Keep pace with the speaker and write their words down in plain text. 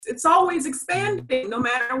It's always expanding no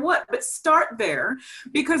matter what, but start there,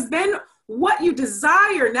 because then what you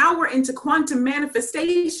desire, now we're into quantum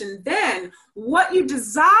manifestation, then what you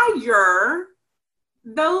desire,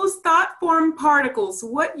 those thought form particles,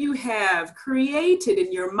 what you have created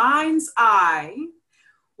in your mind's eye,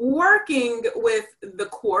 working with the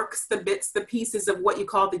quarks, the bits, the pieces of what you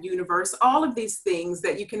call the universe, all of these things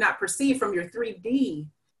that you cannot perceive from your 3D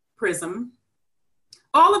prism,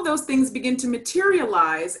 all of those things begin to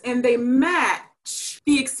materialize, and they match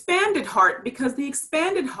the expanded heart, because the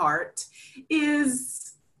expanded heart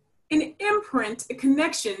is an imprint, a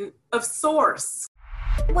connection of source.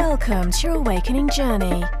 Welcome to your awakening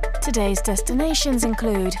journey. Today's destinations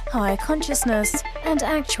include higher consciousness and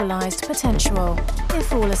actualized potential.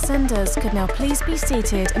 If all ascenders could now please be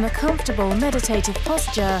seated in a comfortable meditative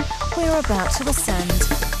posture, we're about to ascend.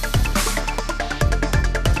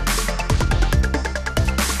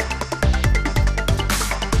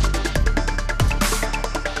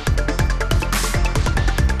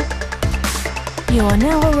 You are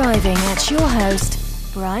now arriving at your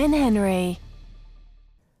host, Brian Henry.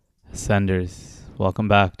 Ascenders, welcome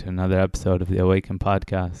back to another episode of the Awaken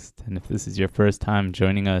Podcast. And if this is your first time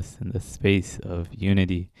joining us in the space of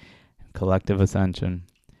unity and collective ascension,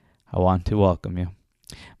 I want to welcome you.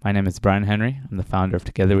 My name is Brian Henry. I'm the founder of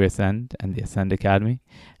Together We Ascend and the Ascend Academy,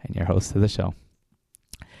 and your host of the show.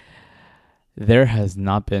 There has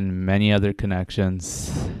not been many other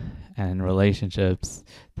connections and relationships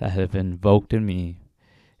that have invoked in me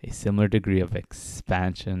a similar degree of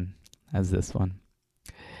expansion as this one.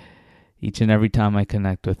 Each and every time I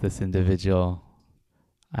connect with this individual,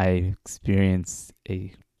 I experience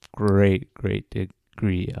a great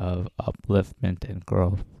degree of upliftment and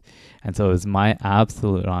growth. And so it is my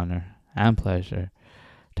absolute honor and pleasure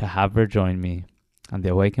to have her join me on the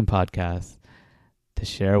Awaken Podcast to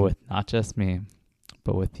share with not just me,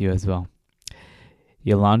 but with you as well.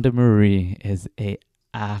 Yolanda Marie is an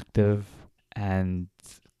active and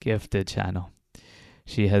gifted channel.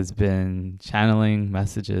 She has been channeling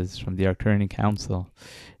messages from the Arcturian Council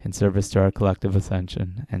in service to our collective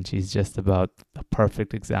ascension, and she's just about a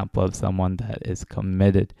perfect example of someone that is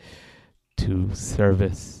committed to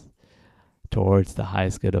service towards the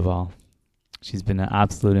highest good of all. She's been an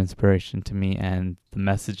absolute inspiration to me, and the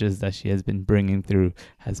messages that she has been bringing through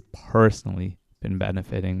has personally been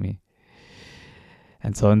benefiting me.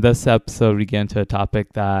 And so in this episode, we get into a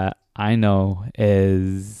topic that I know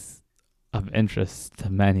is of interest to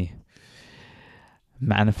many: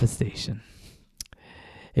 manifestation.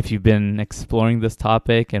 If you've been exploring this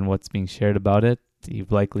topic and what's being shared about it,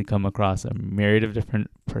 you've likely come across a myriad of different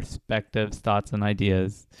perspectives, thoughts, and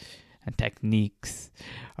ideas and techniques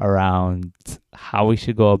around how we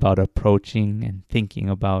should go about approaching and thinking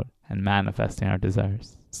about and manifesting our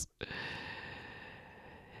desires.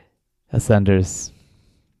 Ascenders,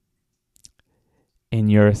 in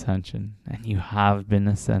your ascension, and you have been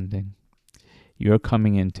ascending, you're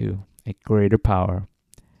coming into a greater power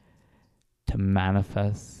to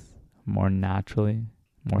manifest more naturally,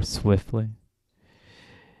 more swiftly.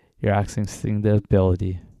 You're accessing the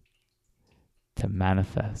ability to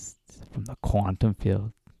manifest from the quantum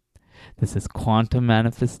field. This is Quantum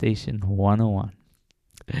Manifestation 101.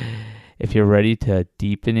 If you're ready to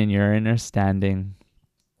deepen in your understanding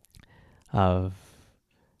of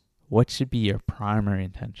what should be your primary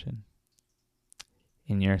intention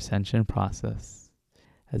in your ascension process,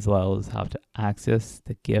 as well as how to access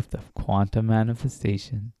the gift of quantum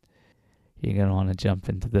manifestation, you're going to want to jump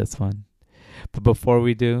into this one. But before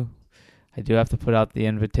we do, I do have to put out the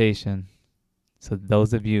invitation. So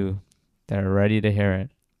those of you that are ready to hear it,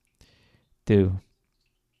 do.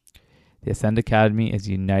 The Ascend Academy is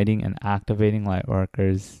uniting and activating light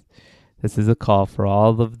workers. This is a call for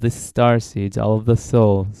all of the starseeds, all of the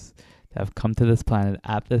souls that have come to this planet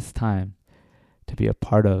at this time to be a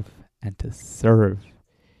part of and to serve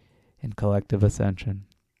in collective ascension.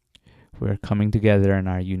 We are coming together in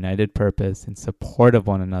our united purpose in support of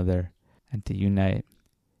one another and to unite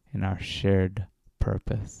in our shared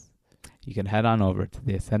purpose. You can head on over to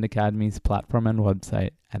the Ascend Academy's platform and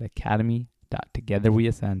website at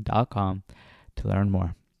academy.togetherweascend.com to learn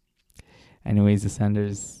more. Anyways,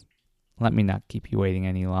 Ascenders, let me not keep you waiting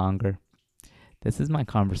any longer. This is my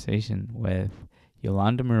conversation with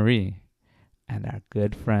Yolanda Marie and our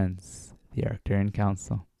good friends, the Arcturian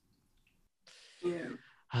Council.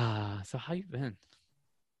 Yeah. So how you been?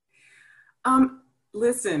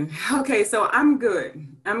 Listen, okay, so I'm good.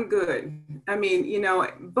 I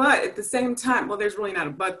mean, but at the same time, well, there's really not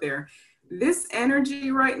a but there. This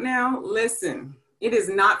energy right now, listen, It is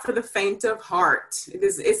not for the faint of heart. It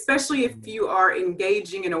is, especially if you are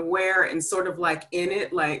engaging and aware and sort of like in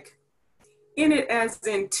it as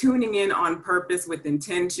in tuning in on purpose with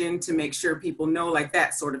intention to make sure people know, like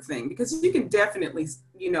that sort of thing. Because you can definitely,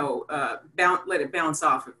 let it bounce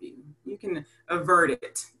off of you. You can avert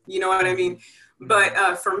it. You know what I mean?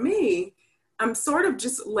 But for me, I'm sort of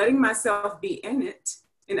just letting myself be in it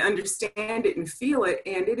and understand it and feel it.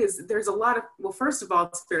 And there's a lot of, well, first of all,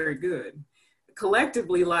 it's very good.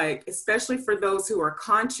 Collectively, like, especially for those who are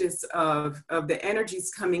conscious of the energies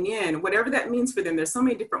coming in, whatever that means for them. There's so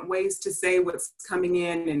many different ways to say what's coming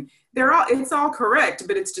in, and it's all correct,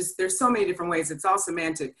 but it's just, there's so many different ways. It's all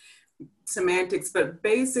semantics, but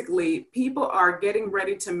basically people are getting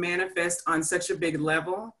ready to manifest on such a big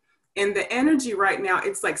level. And the energy right now,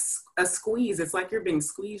 it's like a squeeze. It's like you're being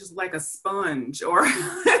squeezed like a sponge, or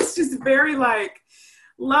it's just very like,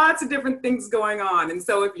 lots of different things going on. And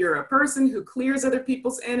so if you're a person who clears other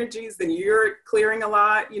people's energies, then you're clearing a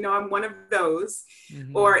lot. I'm one of those.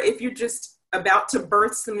 Mm-hmm. Or if you're just about to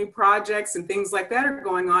birth some new projects and things like that are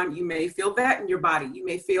going on, you may feel that in your body. You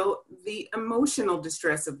may feel the emotional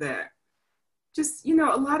distress of that. Just, a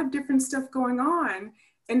lot of different stuff going on.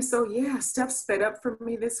 And so, yeah, stuff sped up for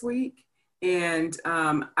me this week. And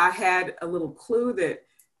I had a little clue that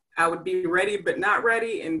I would be ready, but not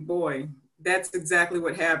ready. And boy, that's exactly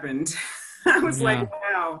what happened. I was like,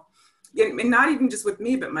 wow. And not even just with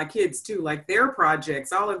me, but my kids too, like their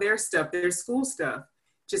projects, all of their stuff, their school stuff,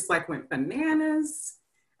 just like went bananas,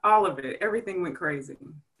 all of it. Everything went crazy.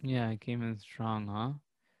 Yeah, it came in strong, huh?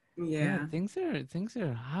 Yeah. Things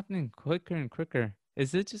are happening quicker and quicker.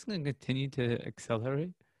 Is it just going to continue to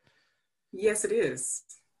accelerate? Yes, it is.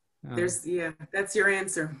 That's your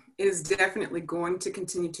answer. It is definitely going to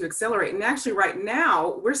continue to accelerate. And actually right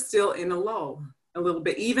now we're still in a lull a little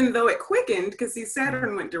bit, even though it quickened, because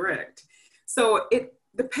Saturn went direct. So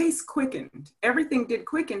the pace quickened, everything did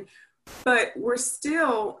quicken, but we're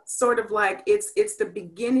still sort of like, it's the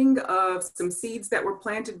beginning of some seeds that were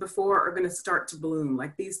planted before are going to start to bloom.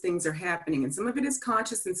 Like these things are happening, and some of it is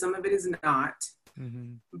conscious and some of it is not.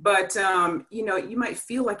 Mm-hmm. But, you might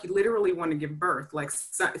feel like you literally want to give birth, like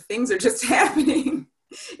things are just happening.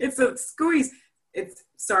 It's a squeeze. It's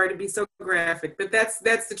sorry to be so graphic, but that's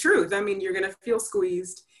the truth. I mean, you're going to feel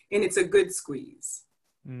squeezed, and it's a good squeeze.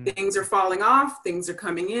 Mm. Things are falling off, things are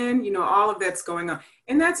coming in, all of that's going on.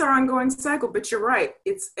 And that's our ongoing cycle. But you're right.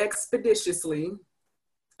 It's expeditiously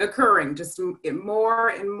occurring, just more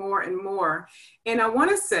and more and more. And I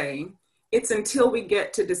want to say, it's until we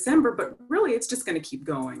get to December, but really it's just going to keep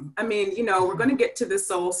going. I mean, we're going to get to the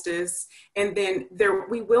solstice, and then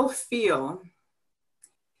we will feel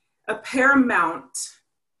a paramount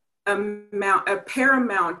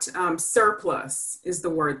surplus is the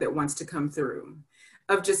word that wants to come through,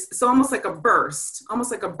 of just, so almost like a burst,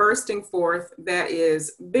 almost like a bursting forth that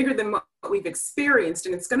is bigger than what we've experienced.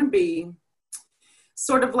 And it's going to be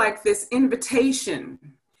sort of like this invitation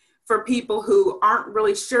for people who aren't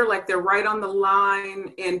really sure, like they're right on the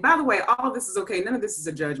line. And by the way, all of this is okay. None of this is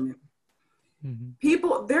a judgment.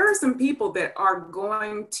 Mm-hmm. There are some people that are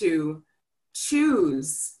going to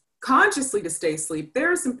choose consciously to stay asleep.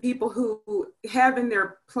 There are some people who have in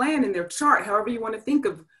their plan, in their chart, however you want to think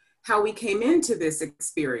of how we came into this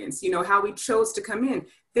experience, how we chose to come in.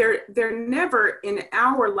 They're never in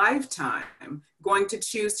our lifetime going to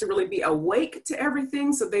choose to really be awake to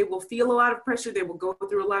everything. So they will feel a lot of pressure. They will go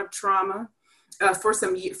through a lot of trauma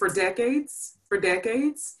for decades.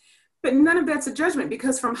 But none of that's a judgment,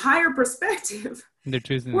 because from higher perspective, they're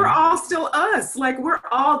choosing we're all still us. Like we're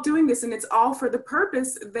all doing this, and it's all for the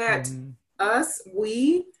purpose that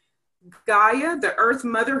we, Gaia, the Earth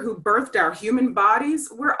Mother who birthed our human bodies,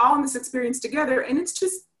 we're all in this experience together, and it's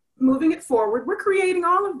just moving it forward. We're creating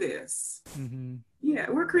all of this. Mm-hmm. Yeah,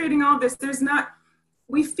 we're creating all this.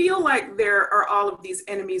 We feel like there are all of these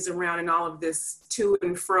enemies around and all of this to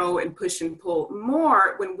and fro and push and pull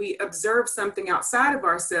more when we observe something outside of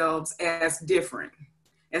ourselves as different,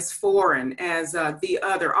 as foreign, as the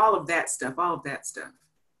other, all of that stuff.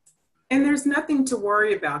 And there's nothing to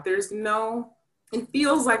worry about. It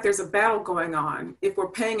feels like there's a battle going on if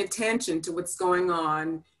we're paying attention to what's going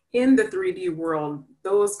on in the 3D world,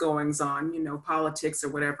 those goings on, politics or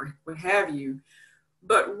whatever, what have you.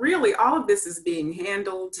 But really, all of this is being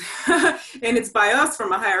handled, and it's by us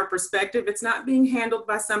from a higher perspective. It's not being handled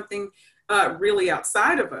by something really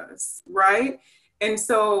outside of us, right? And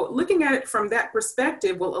so looking at it from that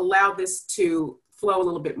perspective will allow this to flow a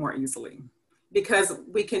little bit more easily, because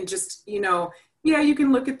we can just, you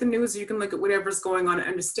can look at the news, or you can look at whatever's going on and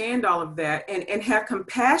understand all of that, and have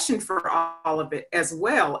compassion for all of it as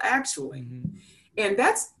well, actually. Mm-hmm. And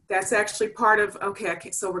that's That's actually part of,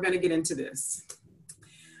 okay, so we're going to get into this.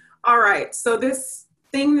 All right, so this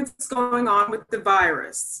thing that's going on with the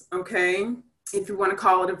virus, okay, if you want to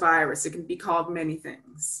call it a virus, it can be called many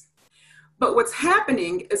things. But what's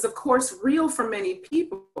happening is, of course, real for many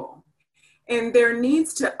people. And there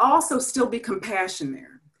needs to also still be compassion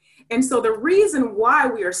there. And so the reason why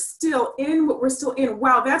we are still in what we're still in,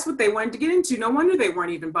 wow, that's what they wanted to get into. No wonder they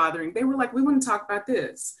weren't even bothering. They were like, we want to talk about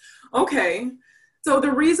this. Okay, so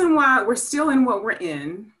the reason why we're still in what we're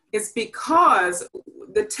in is because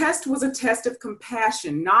the test was a test of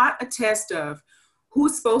compassion, not a test of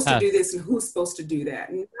who's supposed to do this and who's supposed to do that.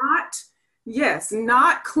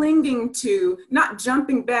 Not clinging to, not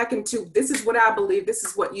jumping back into, this is what I believe, this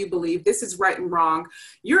is what you believe, this is right and wrong.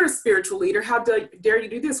 You're a spiritual leader. How dare you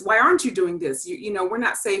do this? Why aren't you doing this? You know, we're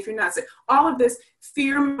not safe, you're not safe. All of this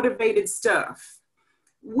fear-motivated stuff.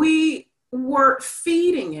 We were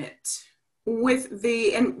feeding it with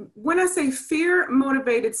and when I say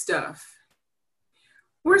fear-motivated stuff,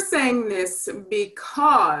 we're saying this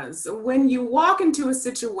because when you walk into a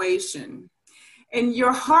situation and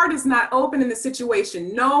your heart is not open in the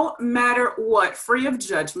situation, no matter what, free of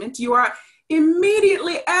judgment, you are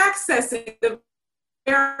immediately accessing the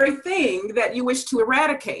very thing that you wish to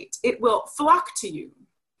eradicate. It will flock to you.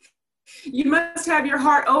 You must have your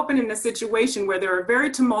heart open in a situation where there are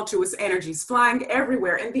very tumultuous energies flying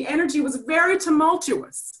everywhere. And the energy was very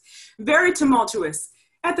tumultuous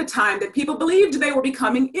at the time that people believed they were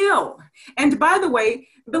becoming ill. And by the way,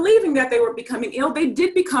 believing that they were becoming ill, they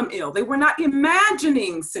did become ill. They were not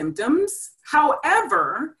imagining symptoms.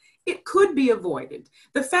 However, it could be avoided.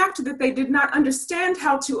 The fact that they did not understand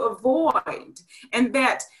how to avoid, and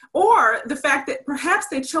that, or the fact that perhaps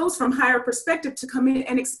they chose from higher perspective to come in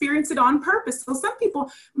and experience it on purpose. So some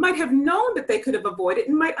people might have known that they could have avoided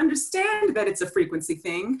and might understand that it's a frequency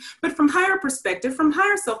thing, but from higher perspective, from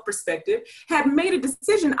higher self perspective, had made a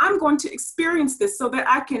decision, I'm going to experience this so that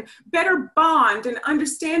I can better bond and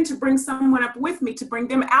understand to bring someone up with me, to bring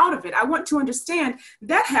them out of it. I want to understand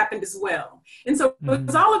that happened as well. And so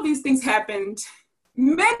as all of these things happened,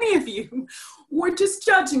 many of you were just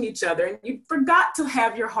judging each other and you forgot to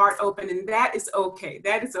have your heart open, and that is okay.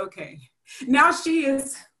 That is okay. Now she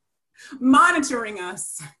is monitoring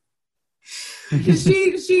us.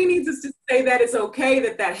 She needs us to say that it's okay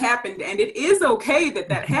that happened, and it is okay that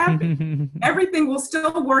happened. Everything will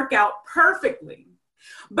still work out perfectly,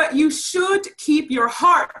 but you should keep your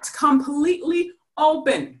heart completely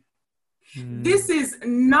open. This is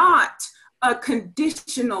not a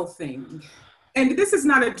conditional thing. And this is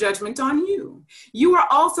not a judgment on you. You are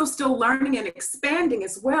also still learning and expanding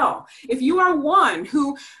as well. If you are one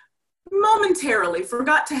who momentarily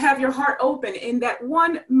forgot to have your heart open in that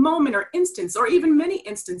one moment or instance, or even many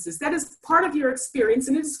instances, that is part of your experience,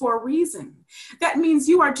 and it is for a reason. That means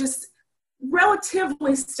you are just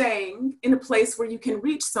relatively staying in a place where you can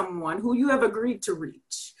reach someone who you have agreed to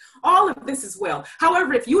reach. All of this as well.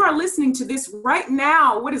 However, if you are listening to this right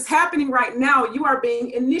now, what is happening right now, you are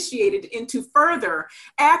being initiated into further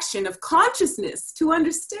action of consciousness to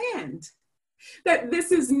understand that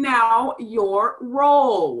this is now your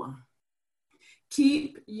role.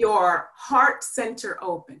 Keep your heart center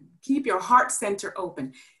open. Keep your heart center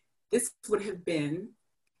open. This would have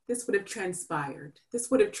transpired.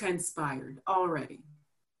 This would have transpired already.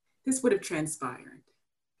 This would have transpired.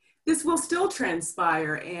 This will still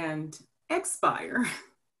transpire and expire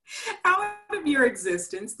out of your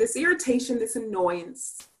existence. This irritation, this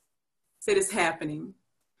annoyance that is happening.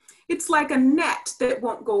 It's like a gnat that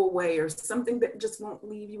won't go away, or something that just won't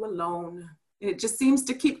leave you alone. And it just seems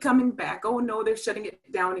to keep coming back. Oh no, they're shutting it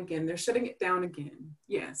down again. They're shutting it down again.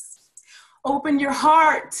 Yes. Open your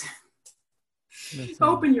heart.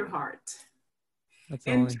 Open your heart. That's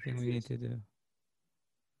the only thing we need to do.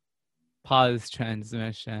 Pause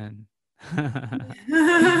transmission.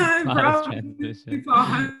 Pause transmission.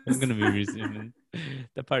 I'm going to be resuming.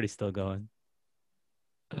 The party's still going.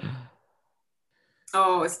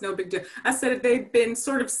 Oh, it's no big deal. I said they've been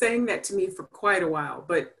sort of saying that to me for quite a while,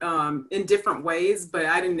 but in different ways, but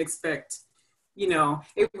I didn't expect,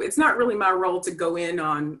 it's not really my role to go in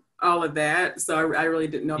on all of that. So I really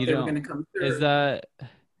didn't know if they were going to come through. Is that,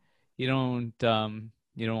 you don't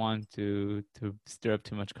want to stir up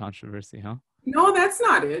too much controversy, huh? No, that's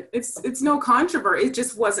not it. It's no controversy. It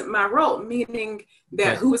just wasn't my role, meaning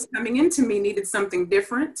that who was coming into me needed something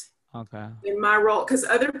different. Okay. In my role, because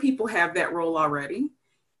other people have that role already.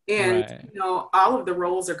 And, all of the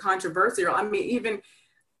roles are controversial. I mean, even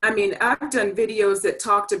I mean, I've done videos that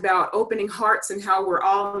talked about opening hearts and how we're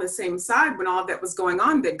all on the same side when all that was going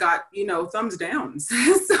on that got, thumbs downs.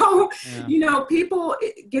 So, people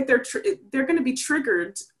get they're going to be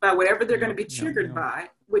triggered by whatever they're going to be triggered by,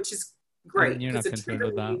 which is great. And you're not concerned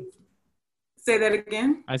with that. Say that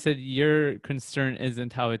again. I said your concern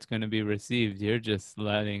isn't how it's going to be received. You're just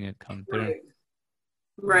letting it come through.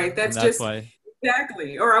 Right. That's just why.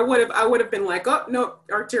 Exactly. Or I would have been like, oh no,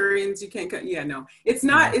 Arcturians, you can't cut. Yeah, no. It's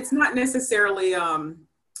not necessarily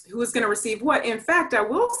who's going to receive what. In fact, I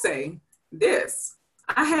will say this.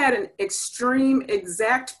 I had an extreme,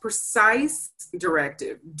 exact, precise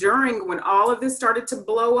directive during when all of this started to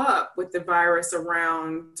blow up with the virus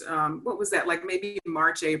around, what was that, like maybe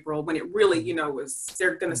March, April, when it really,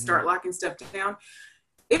 they're going to start locking stuff down.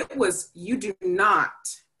 It was, you do not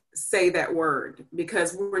say that word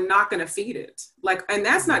because we're not going to feed it. And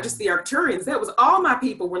that's not just the Arcturians. That was all my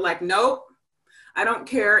people were like, nope, I don't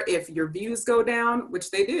care if your views go down,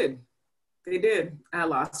 which they did. They did. I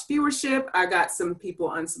lost viewership. I got some people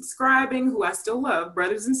unsubscribing who I still love,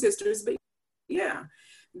 brothers and sisters. But yeah,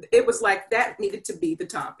 it was like that needed to be the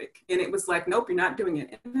topic. And it was like, nope, you're not doing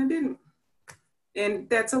it. And I didn't. And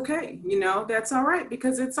that's okay. That's all right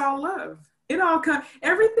because it's all love. It all comes.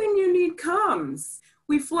 Everything you need comes.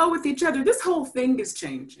 We flow with each other. This whole thing is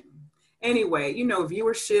changing. Anyway,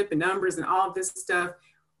 viewership and numbers and all of this stuff.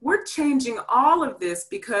 We're changing all of this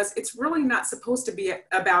because it's really not supposed to be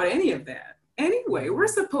about any of that. Anyway, we're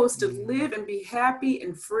supposed to live and be happy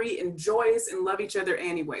and free and joyous and love each other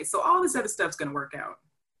anyway. So all this other stuff's going to work out.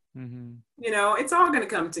 It's all going to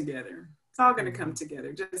come together. It's all going to come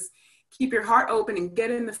together. Just keep your heart open and get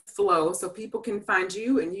in the flow so people can find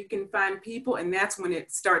you and you can find people. And that's when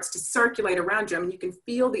it starts to circulate around you. I mean, you can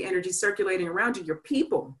feel the energy circulating around you, your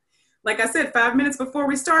people. Like I said, 5 minutes before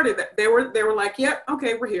we started, they were like, yep,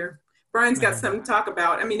 okay, we're here. Brian's got something to talk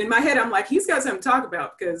about. I mean, in my head, I'm like, he's got something to talk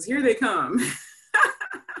about because here they come.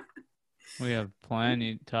 We have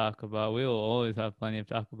plenty to talk about. We will always have plenty to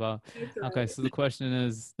talk about. Right. Okay, so the question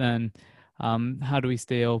is then, how do we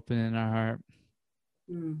stay open in our heart?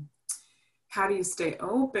 How do you stay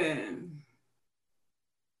open?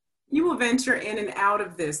 You will venture in and out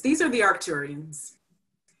of this. These are the Arcturians.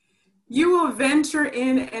 You will venture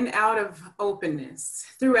in and out of openness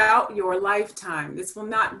throughout your lifetime. This will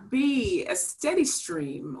not be a steady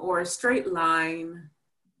stream or a straight line.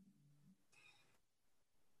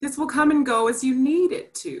 This will come and go as you need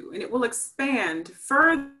it to, and it will expand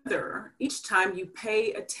further each time you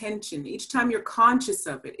pay attention. Each time you're conscious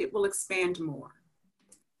of it, it will expand more.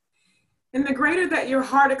 And the greater that your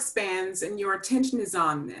heart expands and your attention is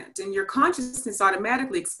on that, and your consciousness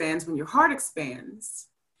automatically expands when your heart expands,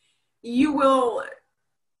 you will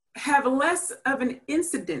have less of an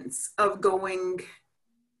incidence of going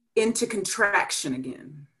into contraction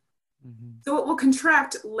again. So it will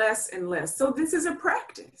contract less and less. So this is a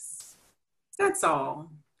practice. That's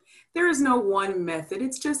all. There is no one method.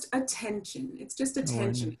 It's just attention. It's just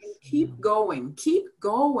attention. And keep going. Keep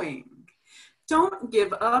going. Don't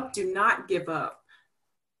give up. Do not give up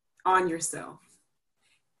on yourself.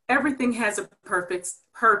 Everything has a perfect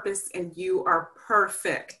purpose and you are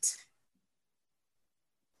perfect.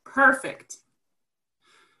 Perfect.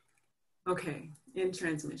 Okay, in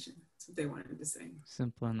transmission. That's what they wanted to say.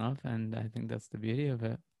 Simple enough, and I think that's the beauty of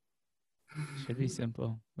it. It should be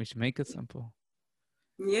simple. We should make it simple.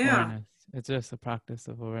 Yeah. Awareness. It's just a practice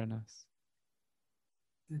of awareness.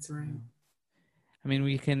 That's right. I mean,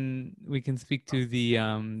 we can speak to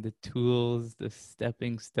the tools, the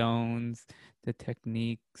stepping stones, the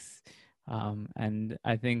techniques, and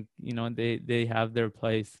I think they have their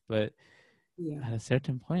place, but at a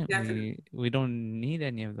certain point, we don't need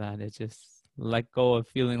any of that. It's just let go of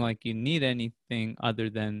feeling like you need anything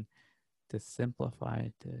other than to simplify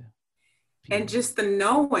it. And just the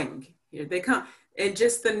knowing, here they come, and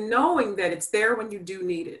just the knowing that it's there when you do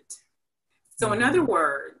need it. So in other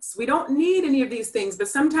words, we don't need any of these things, but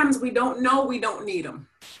sometimes we don't know we don't need them.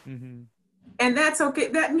 And that's okay.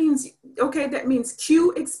 That means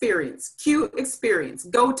cue experience,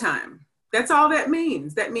 go time. That's all that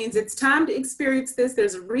means. That means it's time to experience this.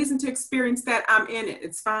 There's a reason to experience that. I'm in it.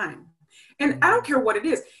 It's fine. And I don't care what it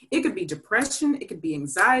is. It could be depression. It could be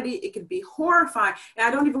anxiety. It could be horrifying. And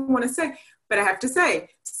I don't even want to say, but I have to say,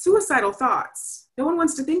 suicidal thoughts. No one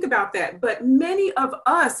wants to think about that. But many of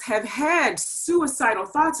us have had suicidal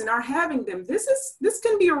thoughts and are having them. This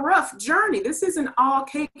can be a rough journey. This isn't all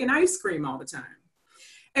cake and ice cream all the time.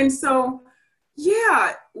 And so,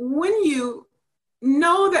 when you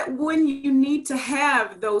know that when you need to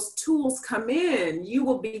have those tools come in, you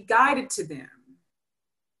will be guided to them.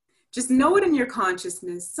 Just know it in your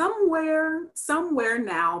consciousness somewhere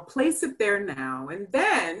now, place it there now, and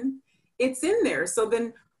then it's in there. So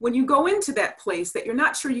then when you go into that place that you're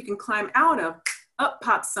not sure you can climb out of, up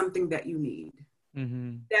pops something that you need.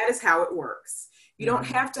 Mm-hmm. That is how it works. You don't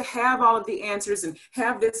have to have all of the answers and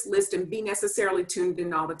have this list and be necessarily tuned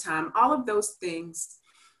in all the time. All of those things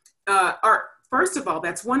are, first of all,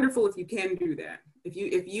 that's wonderful if you can do that.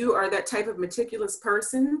 If you are that type of meticulous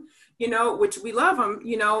person, you know, which we love them,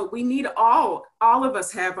 you know, we need all of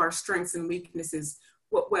us have our strengths and weaknesses.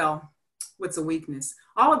 Well, what's a weakness?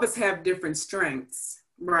 All of us have different strengths,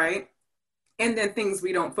 right? And then things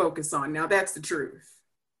we don't focus on. Now that's the truth.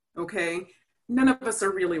 Okay. None of us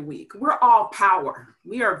are really weak. We're all power.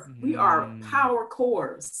 We are power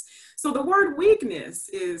cores. So the word weakness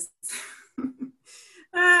is,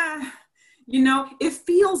 you know, it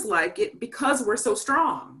feels like it because we're so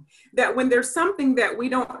strong that when there's something that we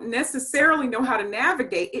don't necessarily know how to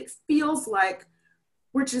navigate, it feels like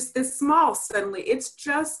we're just this small suddenly. It's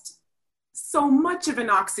just so much of an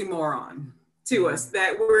oxymoron to us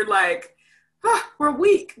that we're like, we're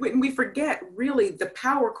weak when we forget really the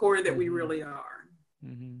power core that we really are.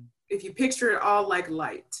 Mm-hmm. If you picture it all like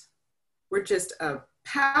light, we're just a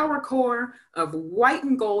power core of white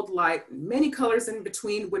and gold light, many colors in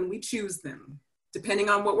between when we choose them, depending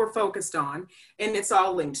on what we're focused on. And it's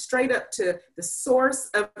all linked straight up to the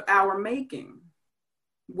source of our making,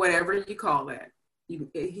 whatever you call that.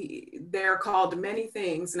 They're called many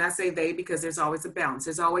things. And I say they because there's always a balance.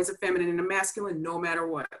 There's always a feminine and a masculine, no matter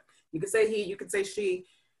what. You can say he, you can say she.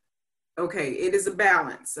 Okay, it is a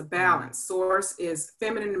balance. Source is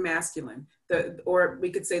feminine and masculine. Or we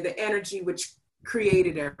could say the energy which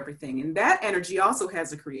created everything. And that energy also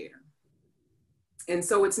has a creator. And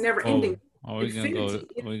so it's never ending. Are we going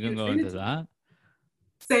to go into that?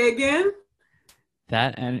 Say again?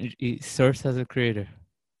 That energy source has a creator.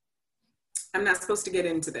 I'm not supposed to get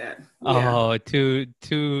into that. Oh, too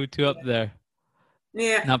up there.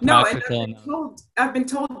 Yeah, not no, practical. And I've been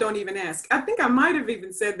told don't even ask. I think I might have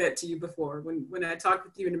even said that to you before when I talked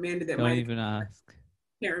with you and Amanda. That don't even ask.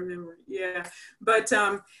 Can't remember. Yeah, but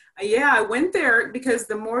I went there because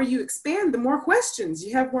the more you expand, the more questions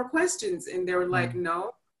you have. More questions, and they were like,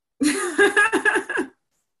 no.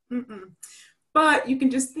 But you can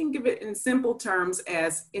just think of it in simple terms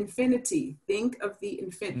as infinity. Think of the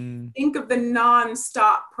Think of the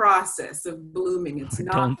non-stop process of blooming. It's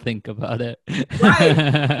not. Don't think about it.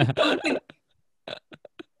 Right. Don't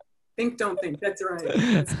think. That's right.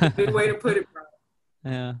 That's a good way to put it, bro.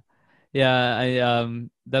 Yeah.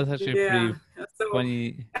 That's actually pretty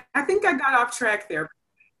funny. I think I got off track there.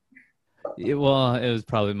 Well, it was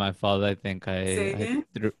probably my fault. I think Say again?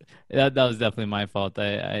 That was definitely my fault.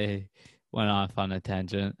 I went off on a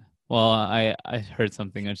tangent. Well, I heard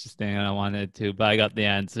something interesting and I wanted to, but I got the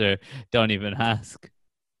answer. Don't even ask.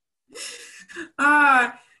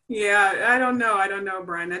 Yeah, I don't know,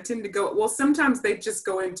 Brian. I tend to go, well, sometimes they just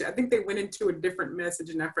go into, I think they went into a different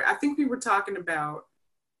message and I think we were talking about,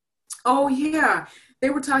 they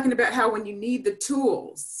were talking about how when you need the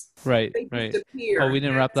tools. Right. Disappear. Oh, we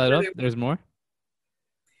didn't wrap that up? There's more?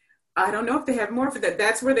 I don't know if they have more for that.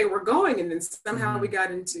 That's where they were going, and then somehow we got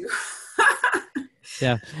into.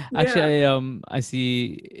 Yeah, actually, I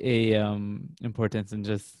see a importance in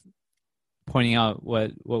just pointing out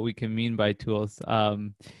what we can mean by tools. I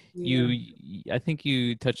think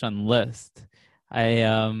you touched on list. Where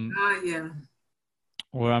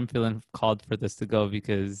I'm feeling called for this to go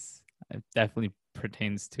because it definitely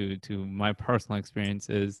pertains to my personal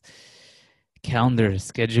experiences. Calendar,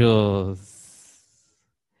 schedules.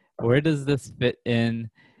 Where does this fit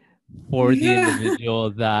in for the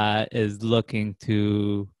individual that is looking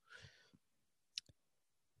to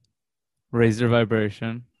raise their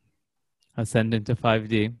vibration, ascend into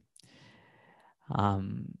 5D,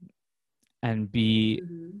 and be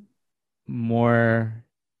more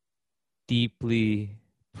deeply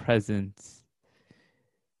present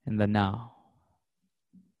in the now?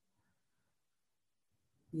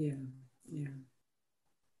 Yeah.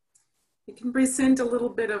 It can present a little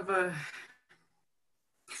bit of a,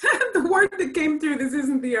 the word that came through, this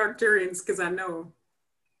isn't the Arcturians, because I know.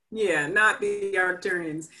 Yeah, not the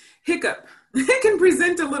Arcturians. Hiccup. It can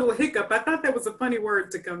present a little hiccup. I thought that was a funny word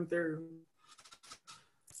to come through.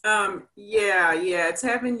 It's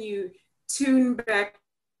having you tune back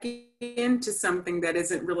into something that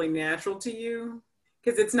isn't really natural to you,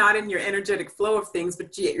 because it's not in your energetic flow of things,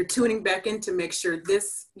 but yet you're tuning back in to make sure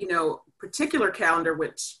this, particular calendar,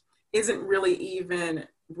 which isn't really even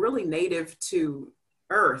really native to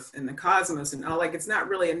earth and the cosmos and all, like, it's not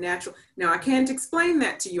really a natural. Now, I can't explain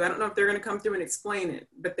that to you. I don't know if they're going to come through and explain it,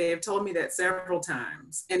 but they have told me that several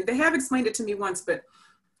times, and they have explained it to me once, but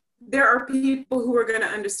there are people who are going to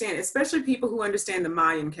understand, especially people who understand the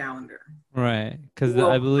Mayan calendar. Right. Because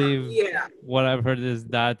I believe what I've heard is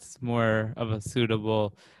that's more of a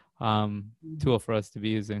suitable tool for us to be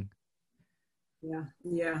using.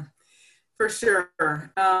 Yeah, for sure.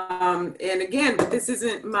 And again, but this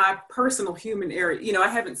isn't my personal human area. You know, I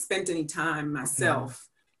haven't spent any time myself,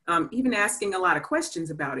 even asking a lot of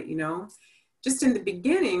questions about it, you know. Just in the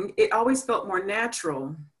beginning, it always felt more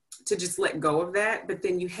natural to just let go of that, but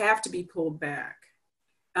then you have to be pulled back.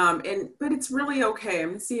 But it's really okay. I'm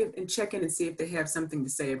gonna see if, and check in and see if they have something to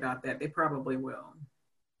say about that. They probably will.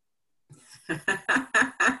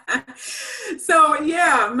 So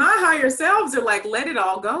yeah, my higher selves are like, let it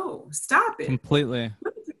all go. Stop it. Completely.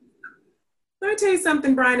 Let me tell you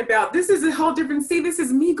something, Brian, about this is a whole different, see, this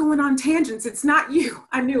is me going on tangents. It's not you.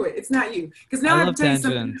 I knew it. It's not you. Because now I have to tell you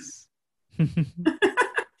something.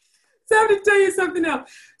 So I have to tell you something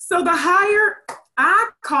else. So the higher,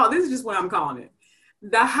 this is just what I'm calling it.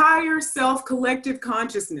 The higher self collective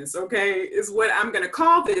consciousness, okay, is what I'm going to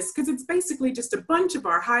call this, because it's basically just a bunch of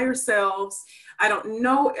our higher selves. I don't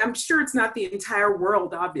know. I'm sure it's not the entire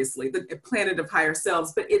world, obviously, the planet of higher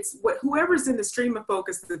selves, but it's whoever's in the stream of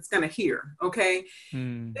focus that's going to hear, okay?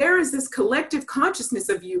 There is this collective consciousness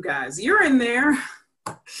of you guys. You're in there.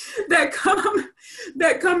 that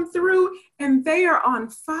come through, and they are on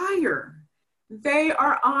fire. They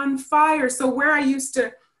are on fire. So where I used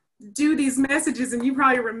to do these messages, and you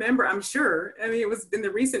probably remember, I'm sure, I mean, it was in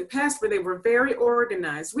the recent past where they were very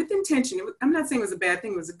organized with intention. I'm not saying it was a bad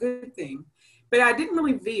thing, it was a good thing, but I didn't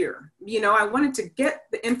really veer. You know, I wanted to get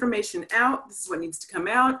the information out. This is what needs to come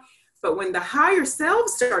out. But when the higher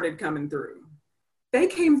selves started coming through, they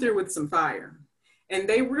came through with some fire. And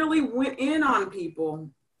they really went in on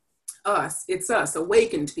people, it's us,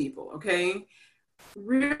 awakened people, okay?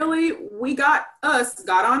 Really, got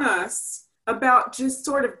on us about just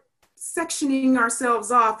sort of sectioning ourselves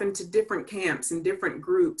off into different camps and different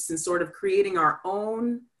groups and sort of creating our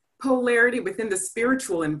own polarity within the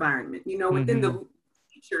spiritual environment, you know, within the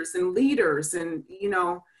teachers and leaders and, you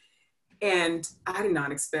know, and I did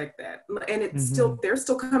not expect that. And it's they're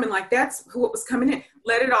still coming, like that's who it was coming in.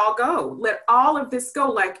 Let it all go. Let all of this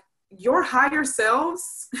go. Like your higher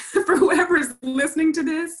selves, for whoever is listening to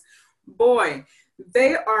this, boy,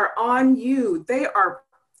 they are on you. They are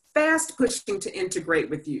fast pushing to integrate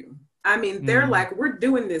with you. I mean, they're like, we're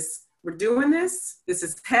doing this. We're doing this. This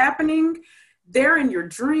is happening. They're in your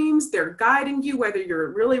dreams. They're guiding you, whether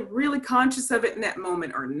you're really, really conscious of it in that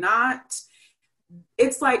moment or not.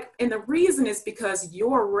 It's like, and the reason is because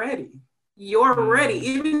you're ready. You're ready.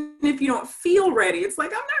 Even if you don't feel ready, it's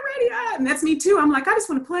like, I'm not ready. And that's me too. I'm like, I just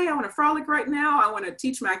want to play. I want to frolic right now. I want to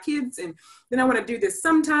teach my kids. And then I want to do this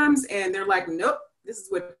sometimes. And they're like, nope, this is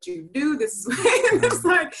what you do. This is, and it's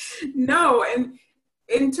like, no. And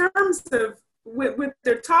in terms of what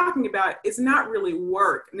they're talking about, it's not really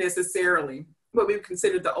work necessarily, what we would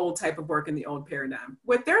consider the old type of work in the old paradigm.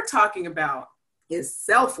 What they're talking about is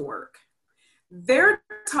self-work. They're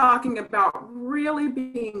talking about really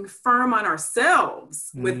being firm on ourselves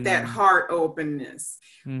with that heart openness,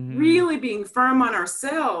 really being firm on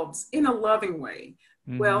ourselves in a loving way.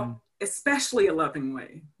 Well, especially a loving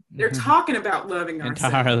way. They're talking about loving ourselves.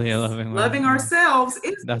 Entirely a loving way. Loving ourselves.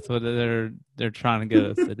 That's what they're trying to get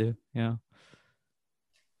us to do. Yeah.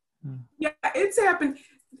 Yeah, it's happened.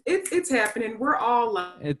 It's happening. We're all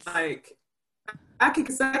like, I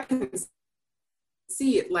can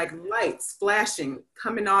see it like lights flashing,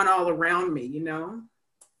 coming on all around me, you know?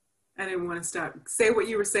 I didn't want to stop. Say what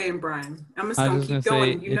you were saying, Brian. I'm just going to keep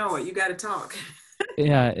going. You know it. You got to talk.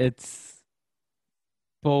 Yeah, it's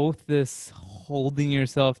both this holding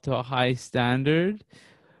yourself to a high standard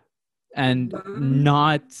and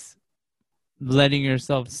not letting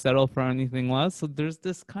yourself settle for anything less. So there's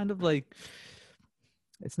this kind of like,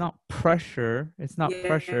 it's not pressure. It's not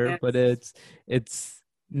pressure, but it's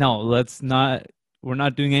no, we're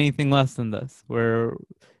not doing anything less than this.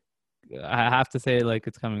 I have to say, like,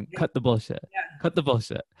 it's coming. Cut the bullshit. Cut the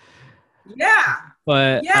bullshit. Yeah.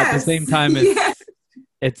 But at the same time,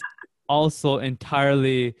 it's also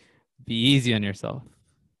entirely be easy on yourself.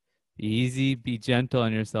 Be easy, be gentle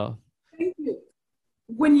on yourself. Thank you.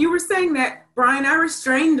 When you were saying that, Brian, I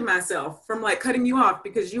restrained myself from like cutting you off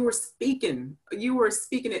because you were speaking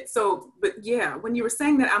it. So, but yeah, when you were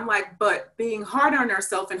saying that, I'm like, but being hard on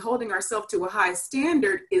ourselves and holding ourselves to a high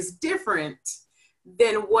standard is different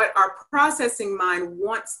than what our processing mind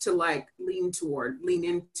wants to like lean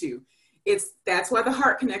into. That's why the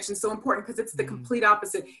heart connection is so important, because it's the complete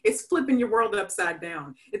opposite. It's flipping your world upside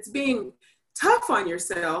down. It's being tough on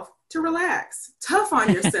yourself to relax, tough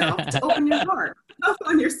on yourself to open your heart, tough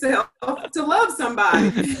on yourself to love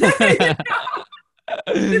somebody.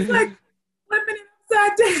 It's like flipping it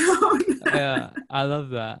upside down. Yeah, I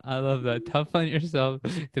love that. I love that. Tough on yourself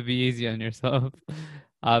to be easy on yourself.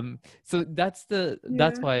 So that's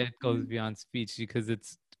why it goes beyond speech, because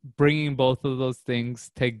it's bringing both of those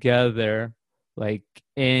things together, like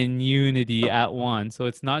in unity at once. So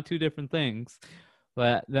it's not two different things.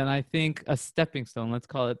 But then I think a stepping stone, let's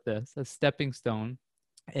call it this, a stepping stone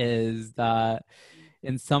is that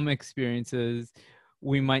in some experiences,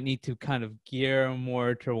 we might need to kind of gear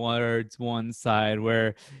more towards one side,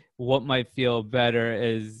 where what might feel better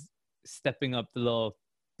is stepping up the little,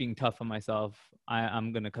 being tough on myself.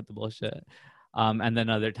 I'm going to cut the bullshit. And then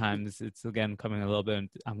other times it's again coming a little bit,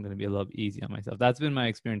 I'm going to be a little bit easy on myself. That's been my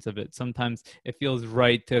experience of it. Sometimes it feels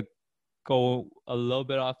right to go a little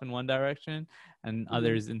bit off in one direction and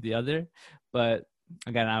others in the other. But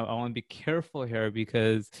again, I want to be careful here,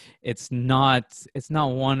 because it's not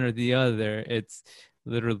one or the other. It's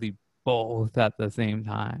literally both at the same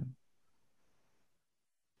time.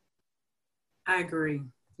 I agree.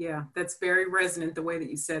 Yeah, that's very resonant, the way that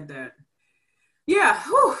you said that. Yeah,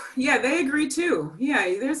 whew. Yeah, they agree too. Yeah,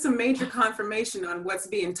 there's some major confirmation on what's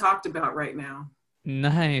being talked about right now.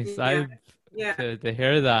 Nice. Yeah. To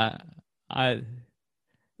hear that.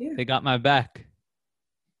 They got my back.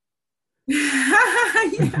 Yeah.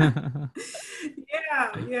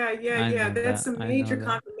 That's some major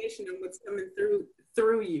confirmation on what's coming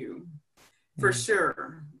through you, for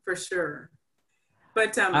sure.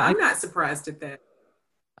 But I'm not surprised at that.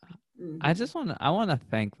 I want to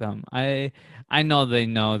thank them. I know they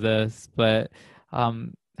know this, but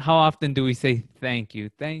how often do we say thank you?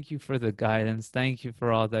 Thank you for the guidance. Thank you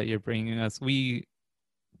for all that you're bringing us. We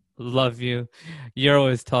love you. You're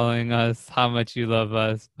always telling us how much you love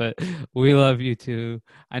us, but we love you too.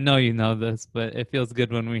 I know you know this, but it feels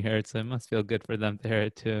good when we hear it, so it must feel good for them to hear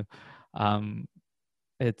it too.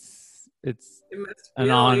 It's an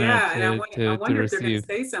honor to receive. If they're going to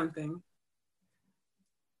say something.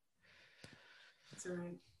 That's all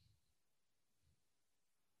right.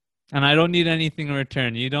 And I don't need anything in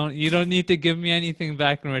return. You don't need to give me anything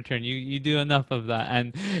back in return. You do enough of that,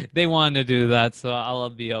 and they want to do that, so I'll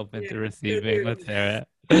be open to receiving. Let's hear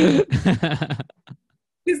it.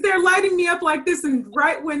 Because they're lighting me up like this, and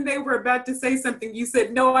right when they were about to say something, you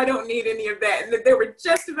said, "No, I don't need any of that," and that they were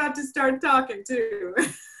just about to start talking too.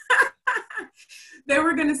 They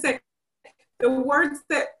were going to say the words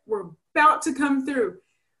that were about to come through.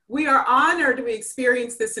 We are honored to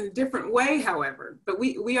experience this in a different way, however, but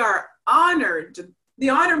we are honored. The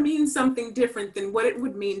honor means something different than what it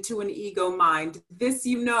would mean to an ego mind. This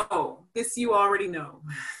you know, this you already know.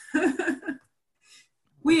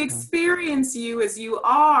 We experience you as you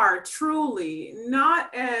are, truly,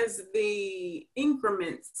 not as the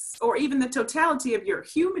increments or even the totality of your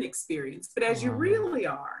human experience, but as you really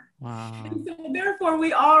are. Wow. And so therefore,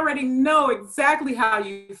 we already know exactly how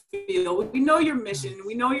you feel. We know your mission,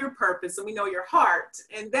 we know your purpose, and we know your heart.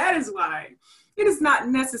 And that is why it is not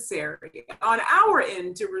necessary on our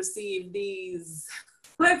end to receive these,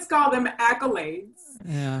 let's call them accolades.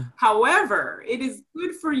 Yeah. However, it is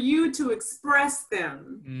good for you to express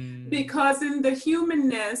them because in the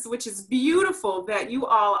humanness, which is beautiful that you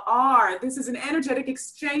all are, this is an energetic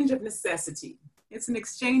exchange of necessity. It's an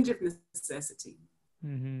exchange of necessity.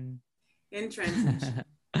 In transition.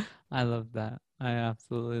 I love that. I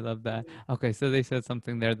absolutely love that. Okay, so they said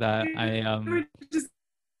something there that You were just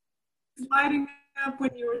lighting up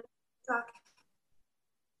when you were talking.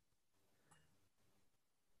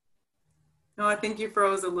 No, I think you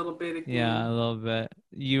froze a little bit again. Yeah, a little bit.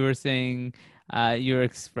 You were saying you were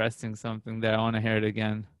expressing something there. I want to hear it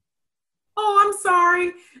again. Oh, I'm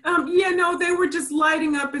sorry. They were just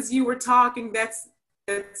lighting up as you were talking. That's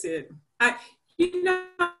it. I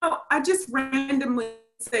just randomly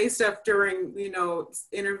say stuff during,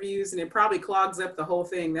 interviews, and it probably clogs up the whole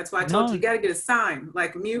thing. That's why I told you got to get a sign,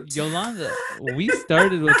 like mute. Yolanda, we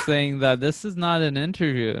started with saying that this is not an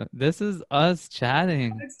interview. This is us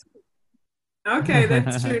chatting. Okay,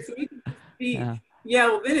 that's true. So we can speak.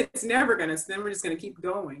 Well, then it's never going to, then we're just going to keep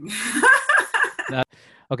going.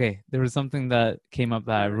 Okay, there was something that came up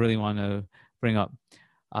that I really want to bring up.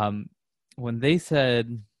 When they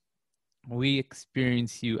said, we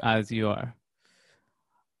experience you as you are,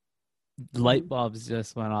 light bulbs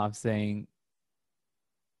just went off saying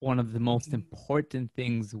one of the most important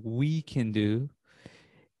things we can do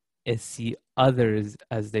is see others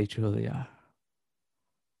as they truly are.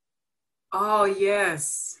 Oh,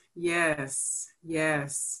 yes. Yes.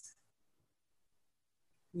 Yes.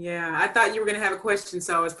 Yeah, I thought you were going to have a question,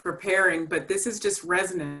 so I was preparing, but this is just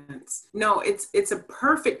resonance. No, it's a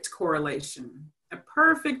perfect correlation. A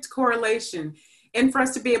perfect correlation. And for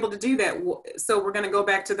us to be able to do that, so we're going to go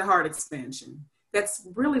back to the heart expansion. That's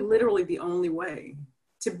really literally the only way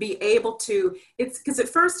to be able to, it's because at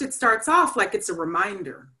first it starts off like it's a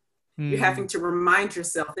reminder. You're having to remind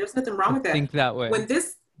yourself. There's nothing wrong with that. Think that way. When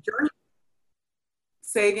this journey,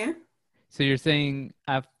 say again. So you're saying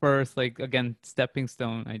at first, like, again, stepping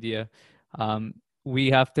stone idea, we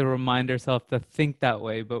have to remind ourselves to think that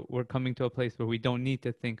way, but we're coming to a place where we don't need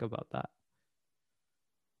to think about that.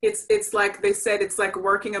 It's like they said, it's like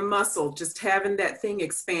working a muscle, just having that thing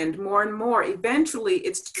expand more and more. Eventually,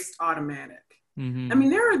 it's just automatic. I mean,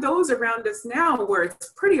 there are those around us now where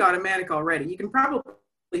it's pretty automatic already. You can probably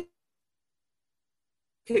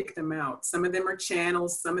pick them out. Some of them are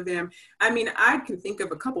channels, some of them, I mean, I can think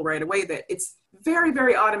of a couple right away that it's very,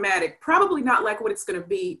 very automatic, probably not like what it's going to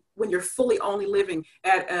be when you're fully only living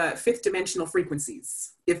at fifth dimensional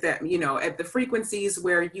frequencies. If that, you know, at the frequencies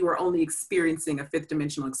where you are only experiencing a fifth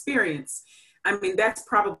dimensional experience. I mean, that's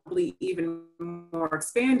probably even more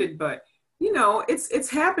expanded, but you know, it's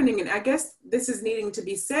happening. And I guess this is needing to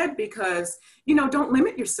be said because, you know, don't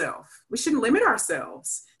limit yourself. We shouldn't limit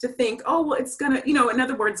ourselves to think, oh, well, it's gonna, you know, in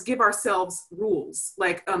other words, give ourselves rules,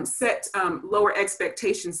 like set lower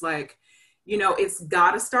expectations, like, you know, it's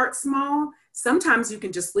gotta start small. Sometimes you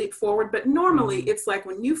can just leap forward, but normally it's like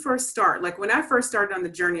when you first start, like when I first started on the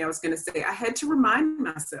journey, I was gonna say, I had to remind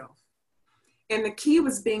myself. And the key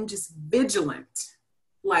was being just vigilant,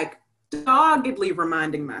 like doggedly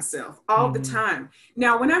reminding myself all the time.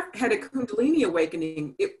 Now, when I had a Kundalini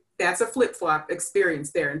awakening, that's a flip-flop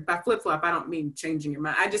experience there. And by flip-flop, I don't mean changing your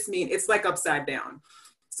mind. I just mean it's like upside down.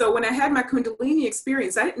 So when I had my Kundalini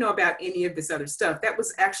experience, I didn't know about any of this other stuff. That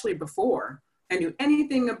was actually before I knew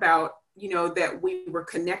anything about, you know, that we were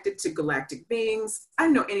connected to galactic beings. I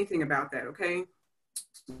didn't know anything about that, okay?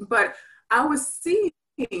 But I was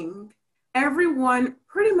seeing everyone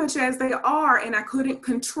pretty much as they are, and I couldn't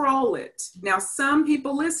control it. Now, some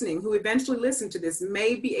people listening who eventually listen to this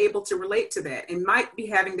may be able to relate to that and might be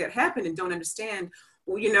having that happen and don't understand,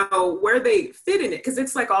 you know, where they fit in it. Because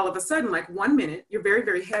it's like all of a sudden, like 1 minute, you're very,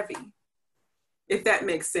 very heavy. If that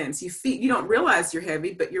makes sense. You don't realize you're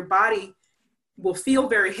heavy, but your body will feel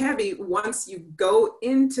very heavy once you go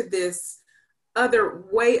into this other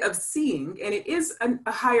way of seeing, and it is a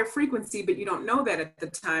higher frequency, but you don't know that at the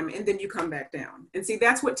time, and then you come back down. And see,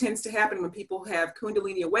 that's what tends to happen when people have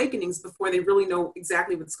Kundalini awakenings before they really know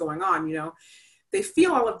exactly what's going on. You know, they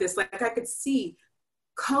feel all of this, like I could see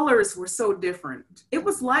colors were so different. It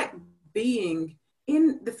was like being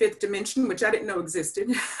in the fifth dimension, which I didn't know existed,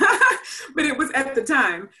 but it was at the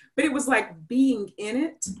time, but it was like being in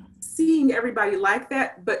it, seeing everybody like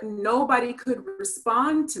that, but nobody could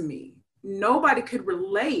respond to me. Nobody could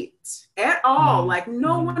relate at all. Like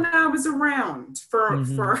no one I was around for in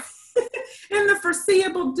the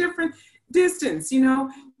foreseeable different distance, you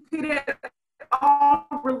know, could at all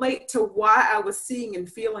relate to why I was seeing and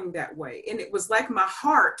feeling that way. And it was like my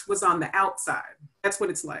heart was on the outside. That's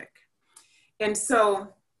what it's like. And so,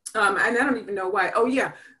 and I don't even know why. Oh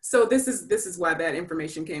yeah. So this is why that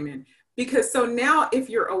information came in. Because so now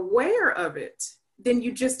if you're aware of it, then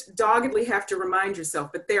you just doggedly have to remind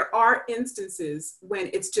yourself. But there are instances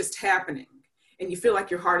when it's just happening and you feel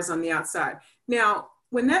like your heart is on the outside. Now,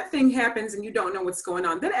 when that thing happens and you don't know what's going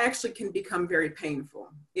on, that actually can become very painful.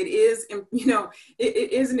 It is, you know,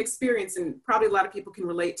 it is an experience, and probably a lot of people can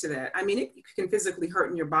relate to that. I mean, it can physically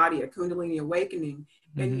hurt in your body, a Kundalini awakening,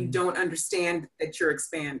 and you don't understand that you're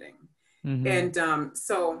expanding. And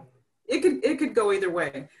so it could go either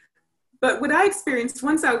way. But what I experienced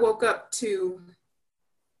once I woke up to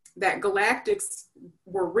that galactics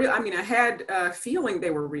were real. I mean, I had a feeling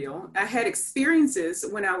they were real. I had experiences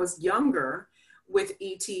when I was younger with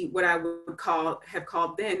ET, what I would have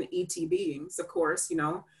called then ET beings, of course, you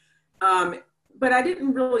know, but I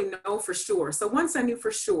didn't really know for sure. So once I knew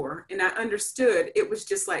for sure and I understood, it was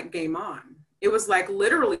just like game on. It was like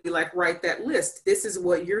literally like write that list. This is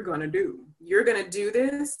what you're going to do. You're going to do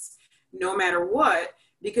this no matter what.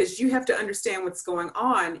 Because you have to understand what's going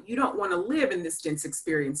on. You don't want to live in this dense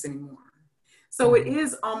experience anymore. So it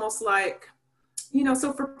is almost like, you know,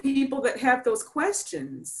 so for people that have those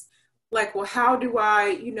questions, like, well, how do I,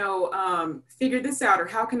 you know, figure this out? Or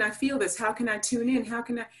how can I feel this? How can I tune in? How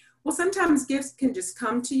can I, well, sometimes gifts can just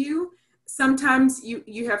come to you. sometimes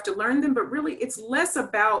you have to learn them, but really it's less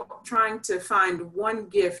about trying to find one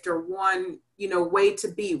gift or one,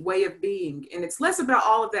 way of being. And it's less about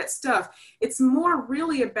all of that stuff. It's more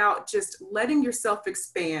really about just letting yourself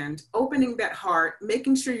expand, opening that heart,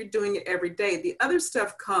 making sure you're doing it every day. The other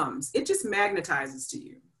stuff comes, it just magnetizes to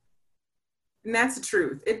you. And that's the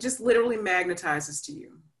truth. It just literally magnetizes to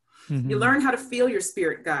you. Mm-hmm. You learn how to feel your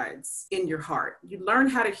spirit guides in your heart. You learn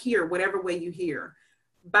how to hear whatever way you hear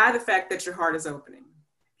by the fact that your heart is opening.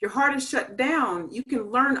 If your heart is shut down, you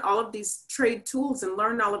can learn all of these trade tools and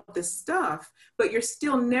learn all of this stuff, but you're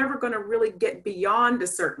still never going to really get beyond a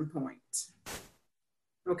certain point.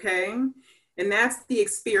 Okay? And that's the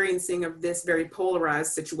experiencing of this very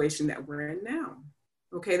polarized situation that we're in now.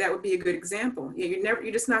 Okay, that would be a good example. Yeah,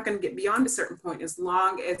 you're just not going to get beyond a certain point as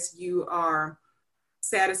long as you are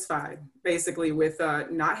satisfied, basically, with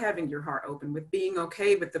not having your heart open, with being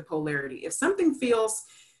okay with the polarity. If something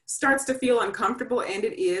starts to feel uncomfortable, and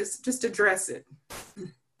it is, just address it.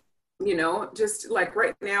 Just like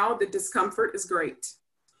right now, the discomfort is great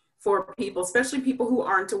for people, especially people who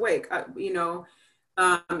aren't awake.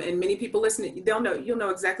 And many people listening, you'll know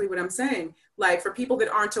exactly what I'm saying. Like for people that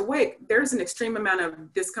aren't awake, there's an extreme amount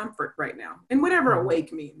of discomfort right now. And whatever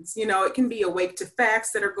awake means, it can be awake to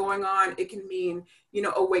facts that are going on. It can mean,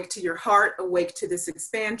 awake to your heart, awake to this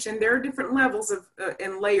expansion. There are different levels of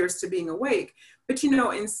and layers to being awake. But,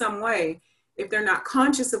 in some way, if they're not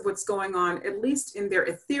conscious of what's going on, at least in their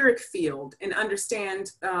etheric field, and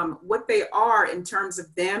understand what they are in terms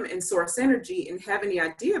of them and source energy, and have any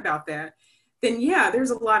idea about that, then yeah,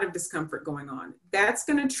 there's a lot of discomfort going on. That's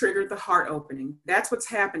going to trigger the heart opening. That's what's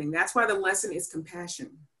happening. That's why the lesson is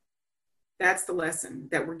compassion. That's the lesson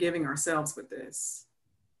that we're giving ourselves with this.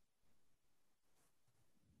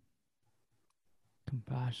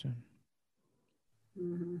 Compassion.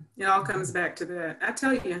 Mm-hmm. It all comes back to that. I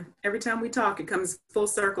tell you, every time we talk, it comes full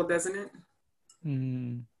circle, doesn't it?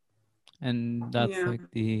 Mm-hmm. And that's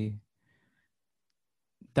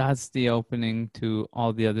that's the opening to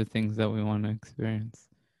all the other things that we want to experience.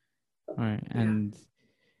 All right. Yeah. And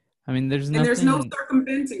I mean, there's no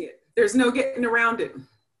circumventing it. There's no getting around it.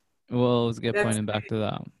 Well, let's get pointed back to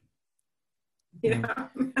that. Yeah.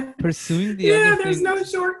 Pursuing the other things. There's no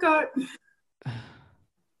shortcut.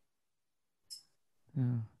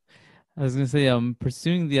 Yeah. I was going to say,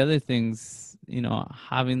 pursuing the other things,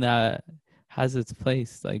 having that has its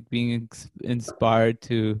place, like being inspired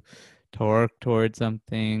to work towards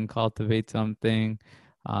something, cultivate something,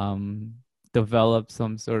 develop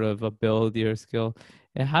some sort of ability or skill.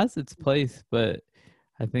 It has its place, but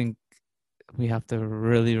I think we have to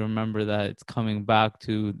really remember that it's coming back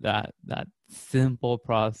to that simple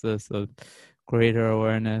process of greater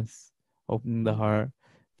awareness, opening the heart,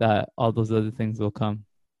 that all those other things will come.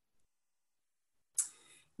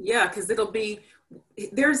 Yeah, because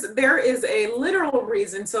there is a literal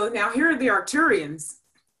reason. So now here are the Arcturians.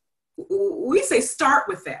 We say start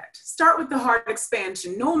with that. Start with the heart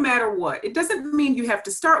expansion, no matter what. It doesn't mean you have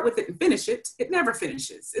to start with it and finish it. It never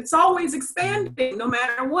finishes. It's always expanding no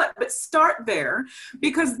matter what, but start there,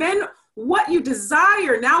 because then what you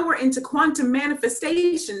desire, now we're into quantum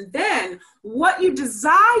manifestation, then what you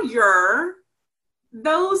desire,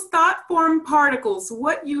 those thought form particles,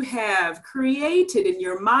 what you have created in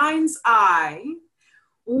your mind's eye,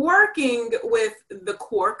 working with the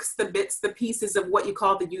quarks, the bits, the pieces of what you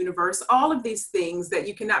call the universe, all of these things that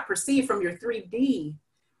you cannot perceive from your 3D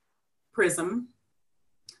prism,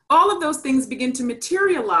 all of those things begin to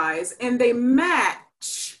materialize, and they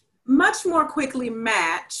much more quickly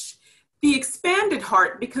match the expanded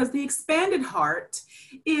heart, because the expanded heart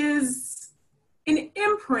is an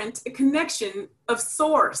imprint, a connection of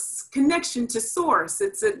source, connection to source.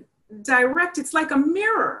 It's it's like a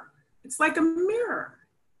mirror. It's like a mirror.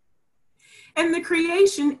 And the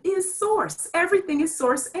creation is source. Everything is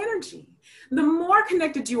source energy. The more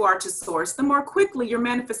connected you are to source, the more quickly your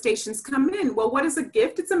manifestations come in. Well, what is a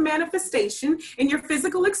gift? It's a manifestation in your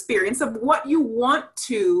physical experience of what you want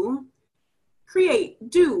to create,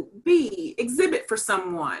 do, be, exhibit for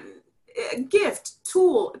someone. A gift,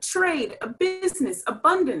 tool, a trade, a business,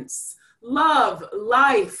 abundance, love,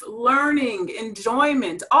 life, learning,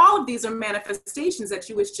 enjoyment. All of these are manifestations that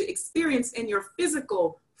you wish to experience in your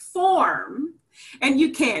physical form, and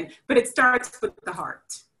you can, but it starts with the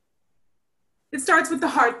heart. It starts with the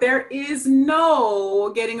heart. There is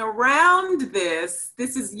no getting around this.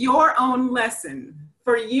 This is your own lesson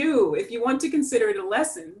for you. If you want to consider it a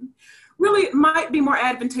lesson, really it might be more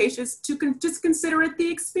advantageous to just consider it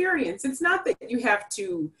the experience. It's not that you have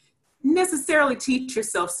to necessarily teach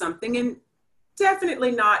yourself something, and definitely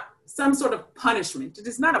not some sort of punishment. It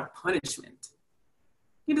is not a punishment.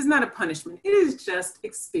 It is not a punishment. It is just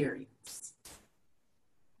experience.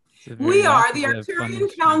 We are the Arcturian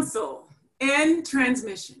Council and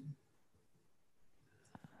transmission.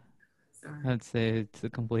 Sorry. I'd say it's the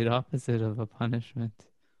complete opposite of a punishment.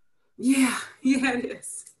 Yeah, it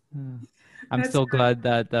is. I'm so glad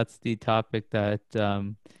that that's the topic that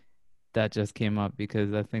that just came up,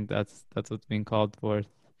 because I think that's what's being called forth.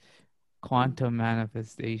 Quantum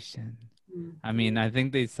manifestation. I mean, I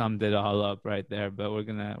think they summed it all up right there, but we're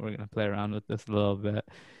gonna play around with this a little bit.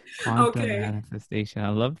 Quantum manifestation. I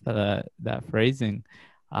love that phrasing.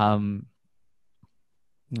 Okay,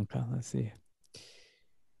 let's see.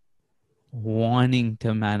 Wanting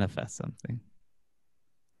to manifest something.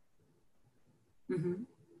 Mm-hmm.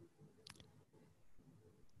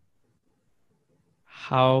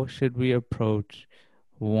 How should we approach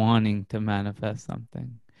wanting to manifest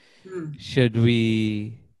something? Should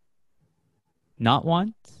we not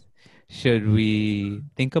want? Should we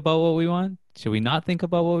think about what we want? Should we not think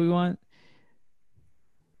about what we want?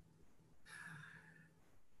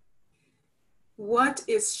 What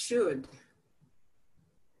is should?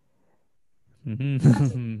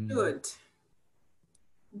 Should.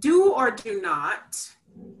 Do or do not.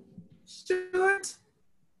 Should.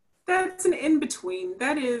 That's an in-between.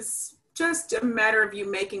 That is just a matter of you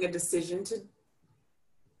making a decision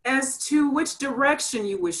as to which direction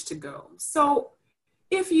you wish to go. So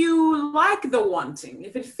if you like the wanting,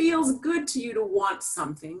 if it feels good to you to want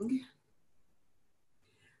something,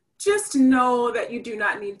 just know that you do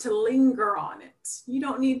not need to linger on it. You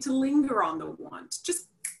don't need to linger on the want. Just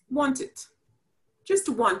want it. Just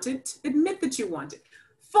want it. Admit that you want it.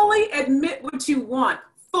 Fully admit what you want.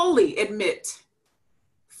 Fully admit.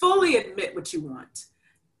 Fully admit what you want.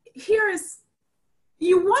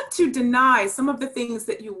 You want to deny some of the things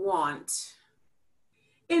that you want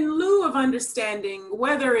in lieu of understanding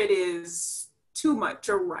whether it is too much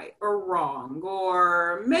or right or wrong,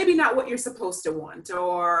 or maybe not what you're supposed to want,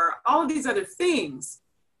 or all of these other things.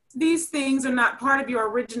 These things are not part of your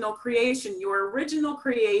original creation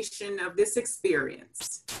of this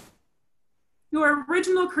experience. Your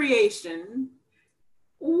original creation,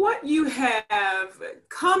 what you have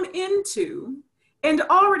come into and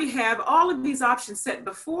already have all of these options set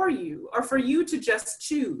before you are for you to just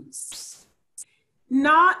choose.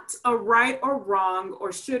 Not a right or wrong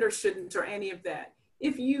or should or shouldn't or any of that.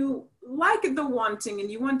 If you like the wanting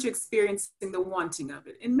and you want to experience the wanting of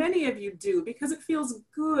it, and many of you do because it feels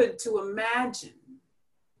good to imagine,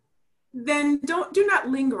 then do not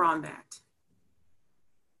linger on that.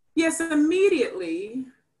 Yes, immediately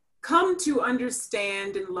come to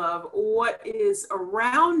understand and love what is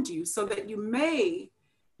around you so that you may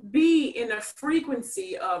be in a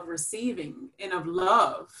frequency of receiving and of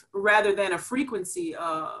love rather than a frequency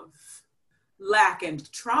of lack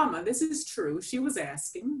and trauma. This is true. She was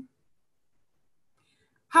asking.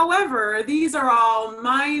 However, these are all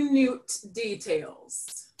minute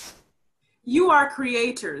details. You are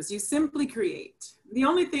creators. You simply create. The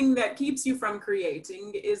only thing that keeps you from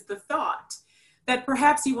creating is the thought that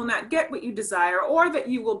perhaps you will not get what you desire or that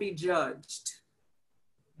you will be judged.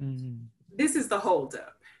 Mm-hmm. This is the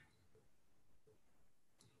holdup.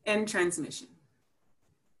 End transmission.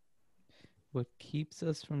 What keeps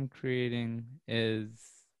us from creating is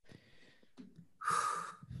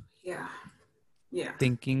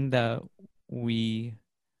thinking that we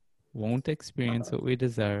won't experience what we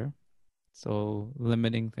desire. So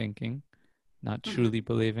limiting thinking, not truly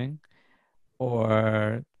believing,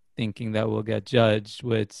 or thinking that we'll get judged,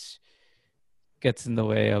 which gets in the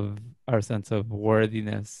way of our sense of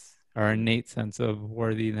worthiness, our innate sense of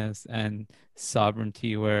worthiness and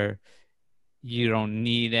sovereignty, where you don't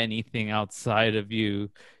need anything outside of you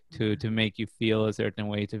to make you feel a certain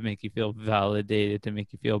way, to make you feel validated, to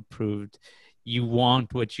make you feel approved. You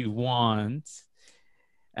want what you want,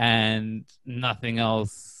 and nothing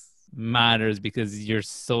else matters because you're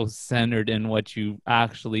so centered in what you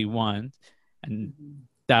actually want, and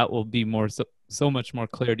that will be so much more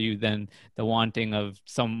clear to you than the wanting of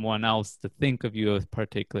someone else to think of you a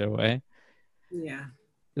particular way. Yeah.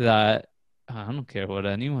 That I don't care what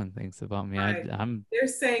anyone thinks about me. Right. I'm. They're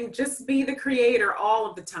saying just be the creator all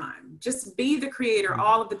of the time. Just be the creator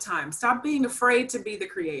all of the time. Stop being afraid to be the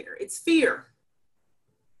creator. It's fear.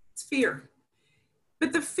 It's fear.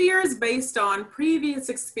 But the fear is based on previous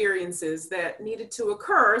experiences that needed to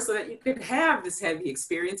occur so that you could have this heavy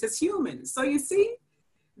experience as humans. So you see,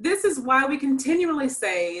 this is why we continually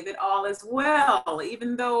say that all is well,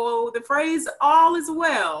 even though the phrase all is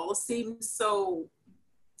well seems so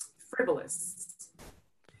frivolous.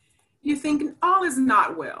 You think all is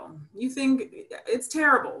not well. You think it's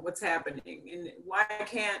terrible what's happening. And why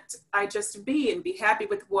can't I just be and be happy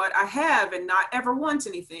with what I have and not ever want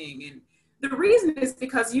anything? And the reason is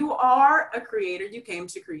because you are a creator. You came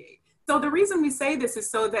to create. So the reason we say this is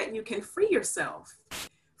so that you can free yourself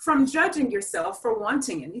from judging yourself for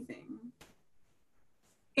wanting anything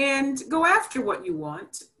and go after what you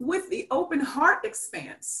want with the open heart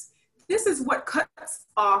expanse. This is what cuts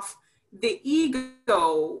off the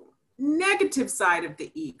ego, negative side of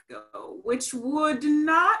the ego, which would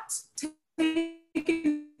not take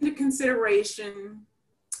into consideration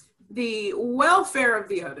the welfare of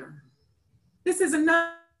the other. This is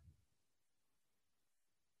another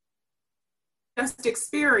just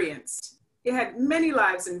experienced. It had many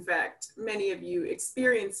lives, in fact, many of you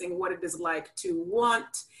experiencing what it is like to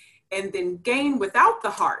want and then gain without the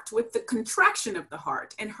heart, with the contraction of the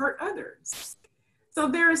heart, and hurt others. So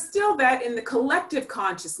there is still that in the collective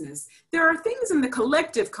consciousness. There are things in the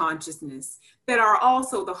collective consciousness that are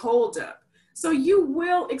also the holdup. So you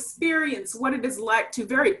will experience what it is like to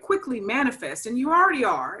very quickly manifest, and you already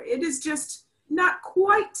are. It is just not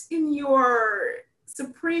quite in your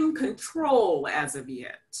supreme control as of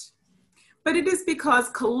yet. But it is because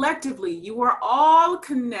collectively you are all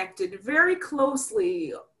connected very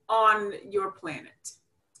closely on your planet.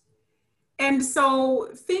 And so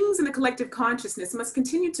things in the collective consciousness must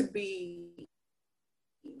continue to be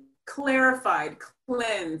clarified,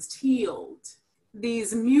 cleansed, healed,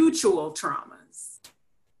 these mutual traumas.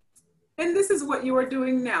 And this is what you are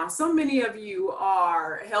doing now. So many of you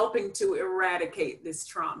are helping to eradicate this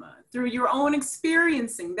trauma through your own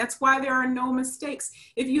experiencing. That's why there are no mistakes.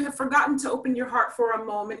 If you have forgotten to open your heart for a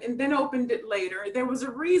moment and then opened it later, there was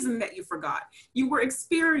a reason that you forgot. You were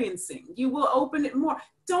experiencing. You will open it more.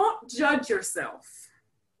 Don't judge yourself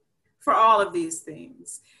for all of these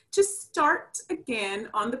things. Just start again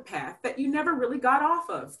on the path that you never really got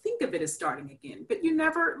off of. Think of it as starting again, but you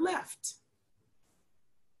never left.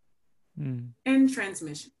 And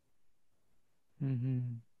transmission. Mm-hmm.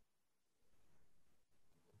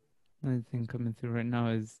 Another thing coming through right now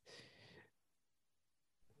is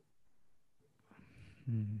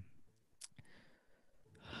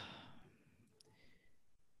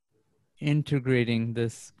integrating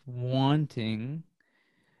this wanting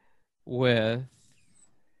with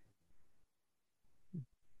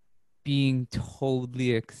being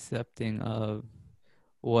totally accepting of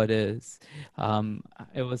what is.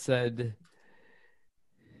 It was said,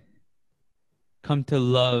 come to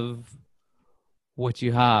love what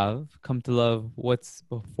you have, come to love what's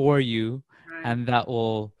before you, Right. And that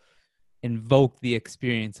will invoke the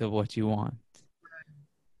experience of what you want.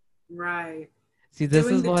 Right. See, this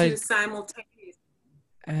Doing is the why two simultaneously.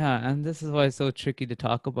 Yeah, and this is why it's so tricky to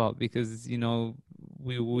talk about, because the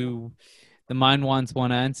mind wants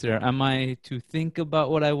one answer. Am I to think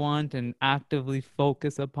about what I want and actively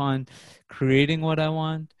focus upon creating what I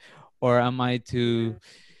want? Or am I to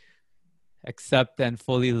accept and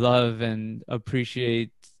fully love and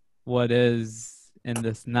appreciate what is in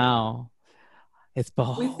this now? It's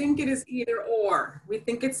both. We think it is either or. We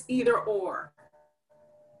think it's either or.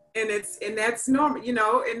 And that's normal,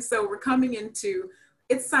 and so we're coming into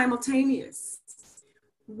it's simultaneous.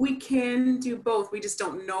 We can do both. We just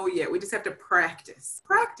don't know yet. We just have to practice.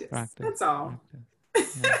 That's all. Yeah.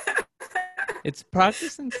 It's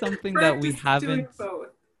practicing something that we haven't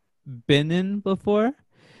been in before.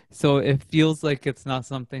 So it feels like it's not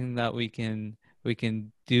something that we can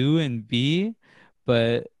do and be.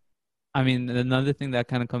 But I mean, another thing that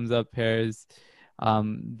kind of comes up here is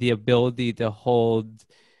the ability to hold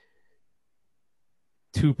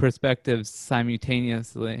two perspectives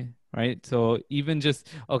simultaneously, right? So even just,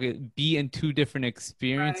 be in two different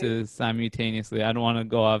experiences simultaneously. I don't want to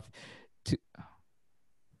go off to... Are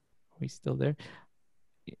we still there?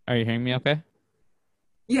 Are you hearing me okay?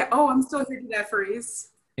 Yeah. Oh, I'm still hearing that phrase.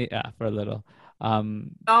 Yeah, for a little.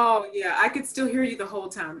 Oh, yeah. I could still hear you the whole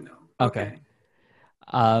time, though. Okay.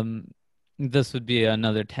 This would be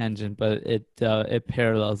another tangent, but it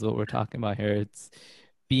parallels what we're talking about here. It's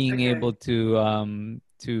being able to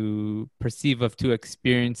perceive of two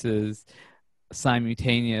experiences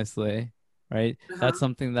simultaneously, right? That's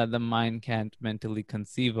something that the mind can't mentally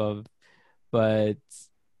conceive of, but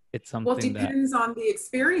it's something well, it depends on the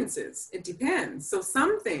experiences. It depends. So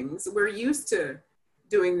some things we're used to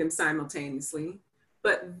doing them simultaneously,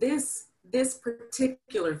 but this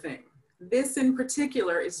particular thing, this in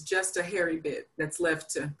particular is just a hairy bit that's left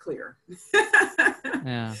to clear.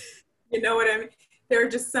 Yeah. You know what I mean? There are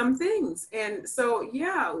just some things. And so,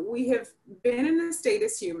 yeah, we have been in a state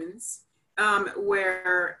as humans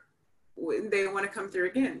where they want to come through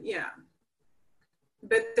again. Yeah.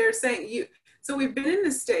 but they're saying so we've been in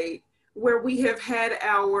a state where we have had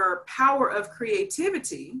our power of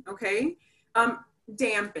creativity, okay,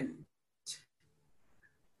 dampened.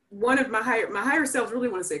 One of my higher selves really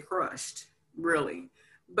want to say crushed, really,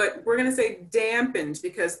 but we're going to say dampened,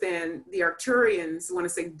 because then the Arcturians want to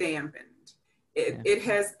say dampened. It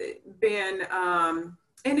has been,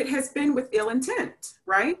 and it has been with ill intent,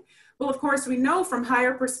 right? Well, of course, we know from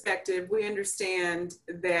higher perspective, we understand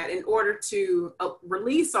that in order to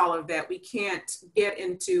release all of that, we can't get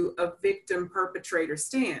into a victim perpetrator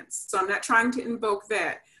stance. So I'm not trying to invoke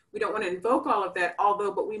that. We don't want to invoke all of that,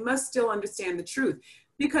 but we must still understand the truth,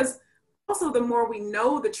 because also the more we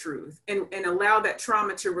know the truth and allow that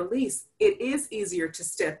trauma to release, it is easier to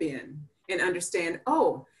step in and understand,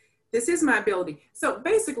 oh, this is my ability. So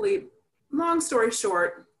basically, long story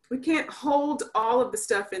short, we can't hold all of the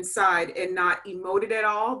stuff inside and not emote it at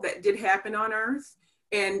all that did happen on Earth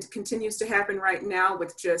and continues to happen right now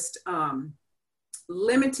with just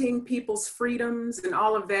limiting people's freedoms and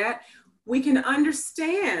all of that. We can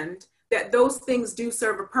understand that those things do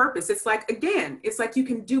serve a purpose. It's like, again, it's like you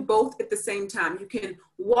can do both at the same time. You can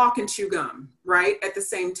walk and chew gum, right, at the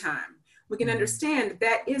same time. We can understand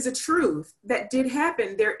that is a truth that did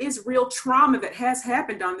happen. There is real trauma that has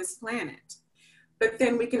happened on this planet. But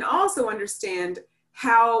then we can also understand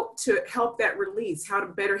how to help that release, how to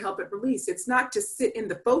better help it release. It's not to sit in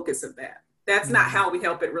the focus of that. That's not how we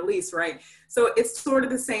help it release, right? So it's sort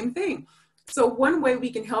of the same thing. So one way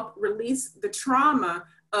we can help release the trauma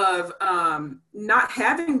of not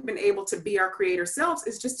having been able to be our creator selves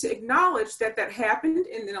is just to acknowledge that that happened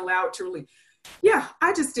and then allow it to release. Yeah,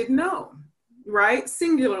 I just didn't know, right?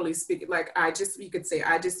 Singularly speaking, like you could say,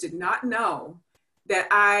 I just did not know that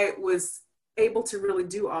I was able to really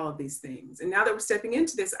do all of these things. And now that we're stepping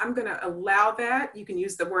into this, I'm going to allow that. You can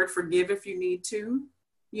use the word forgive if you need to,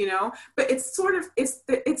 but it's sort of, it's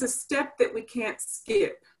a step that we can't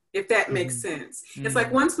skip, if that makes sense. It's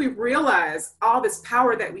like once we realize all this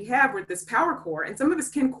power that we have with this power core, and some of us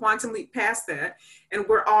can quantum leap past that, and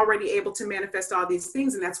we're already able to manifest all these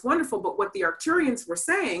things, and that's wonderful. But what the Arcturians were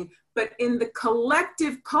saying, but in the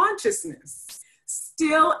collective consciousness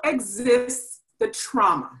still exists the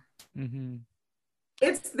trauma.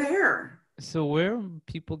 It's there. So where are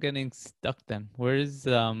people getting stuck then?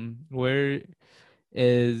 where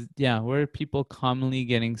are people commonly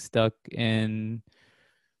getting stuck in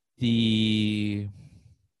the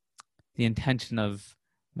intention of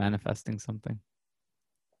manifesting something?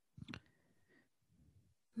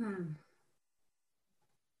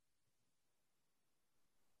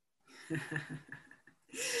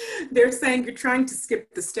 They're saying you're trying to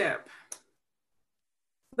skip the step.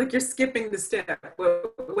 Like you're skipping the step,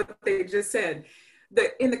 what they just said.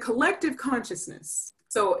 In the collective consciousness,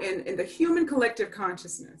 so in the human collective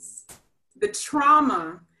consciousness, the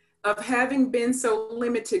trauma of having been so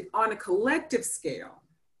limited on a collective scale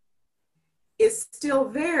is still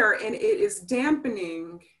there, and it is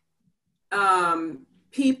dampening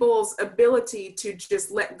people's ability to just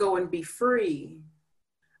let go and be free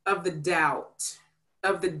of the doubt,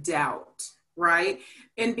 right?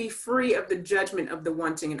 And be free of the judgment of the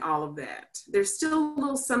wanting and all of that. There's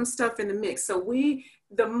still some stuff in the mix. So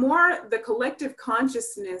the more the collective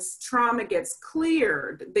consciousness trauma gets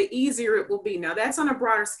cleared, the easier it will be. Now that's on a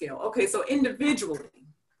broader scale. Okay, so individually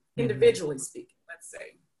speaking, let's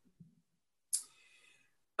say.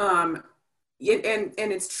 And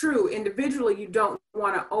it's true, individually, you don't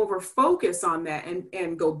want to over focus on that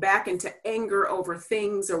and go back into anger over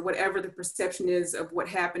things or whatever the perception is of what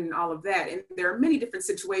happened and all of that. And there are many different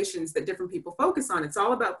situations that different people focus on. It's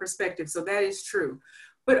all about perspective. So that is true.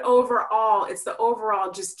 But overall, it's the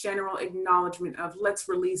overall just general acknowledgement of let's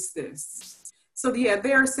release this. So yeah,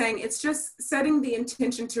 they're saying it's just setting the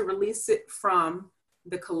intention to release it from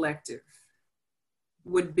the collective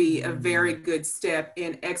would be a very good step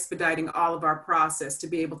in expediting all of our process to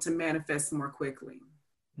be able to manifest more quickly.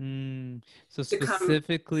 So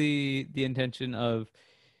specifically the intention of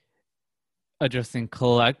addressing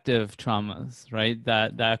collective traumas, right?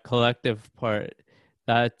 That collective part,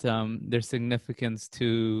 that there's significance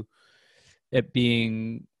to it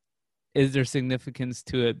being, is there significance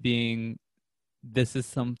to it being, this is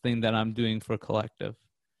something that I'm doing for collective?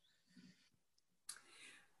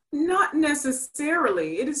 Not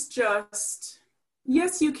necessarily. It is just,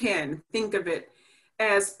 yes, you can think of it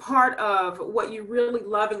as part of what you really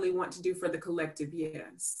lovingly want to do for the collective,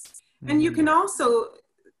 yes. And you can also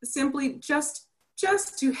simply just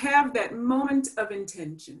to have that moment of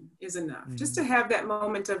intention is enough, just to have that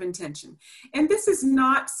moment of intention. And this is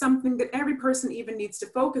not something that every person even needs to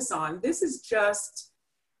focus on. This is just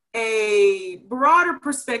a broader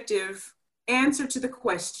perspective answer to the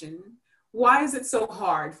question, why is it so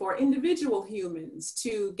hard for individual humans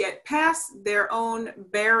to get past their own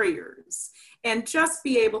barriers and just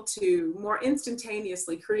be able to more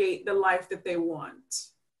instantaneously create the life that they want?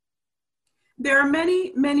 There are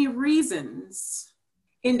many, many reasons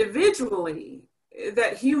individually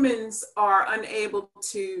that humans are unable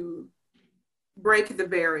to break the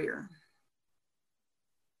barrier.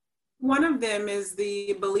 One of them is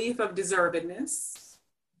the belief of deservedness.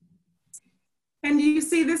 And you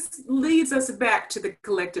see, this leads us back to the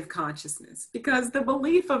collective consciousness, because the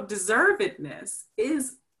belief of deservedness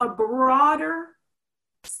is a broader,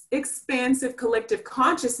 expansive collective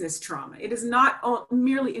consciousness trauma. It is not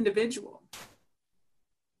merely individual.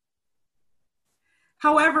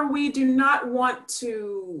 However, we do not want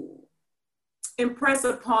to impress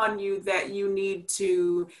upon you that you need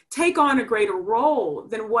to take on a greater role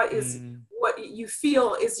than what you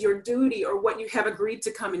feel is your duty or what you have agreed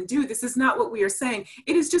to come and do. This is not what we are saying.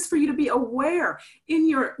 It is just for you to be aware. In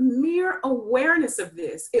your mere awareness of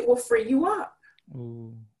this, it will free you up.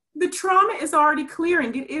 Ooh. The trauma is already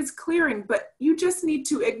clearing. It is clearing, but you just need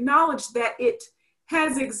to acknowledge that it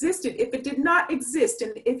has existed. If it did not exist,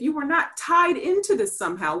 and if you were not tied into this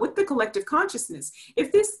somehow with the collective consciousness,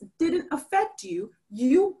 if this didn't affect you,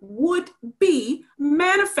 you would be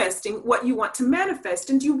manifesting what you want to manifest,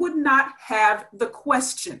 and you would not have the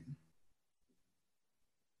question.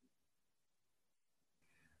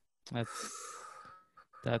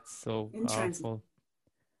 That's so powerful.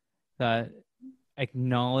 That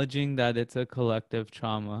acknowledging that it's a collective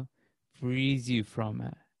trauma frees you from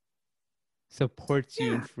it. Supports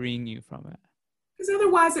you in freeing you from it. Because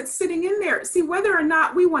otherwise it's sitting in there. See, whether or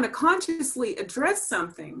not we want to consciously address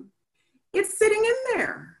something, it's sitting in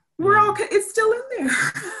there. It's still in there.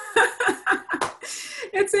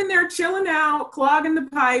 It's in there chilling out, clogging the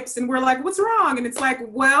pipes, and we're like, what's wrong? And it's like,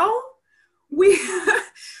 well, we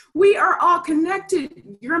are all connected.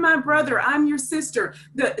 You're my brother, I'm your sister.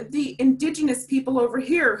 The indigenous people over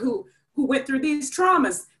here who went through these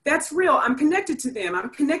traumas, that's real. I'm connected to them. I'm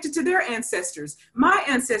connected to their ancestors. My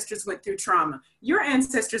ancestors went through trauma. Your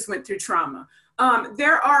ancestors went through trauma.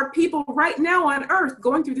 There are people right now on earth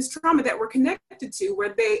going through this trauma that we're connected to, where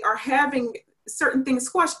they are having certain things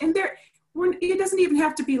squashed. And it doesn't even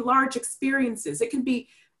have to be large experiences. It can be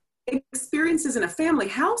experiences in a family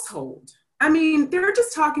household. I mean, they're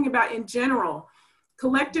just talking about, in general,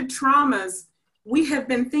 collective traumas. We have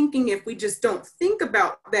been thinking, if we just don't think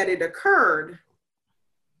about that it occurred,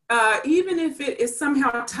 even if it is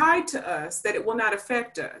somehow tied to us, that it will not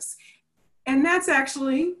affect us. And that's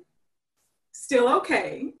actually still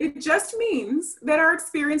okay. It just means that our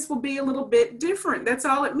experience will be a little bit different. That's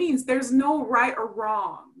all it means. There's no right or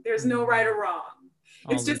wrong. There's no right or wrong.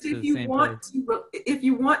 It's just if you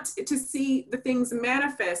want to see the things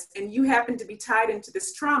manifest and you happen to be tied into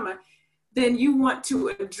this trauma, then you want to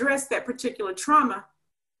address that particular trauma.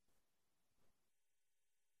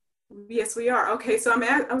 Yes, we are. Okay, so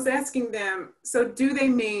I was asking them, so do they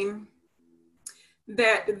mean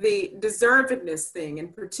that the deservedness thing in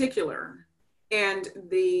particular, and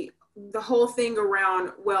the whole thing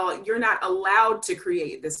around, well, you're not allowed to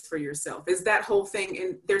create this for yourself, is that whole thing?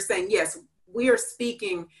 And they're saying, yes, we are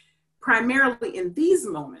speaking primarily in these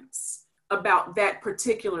moments about that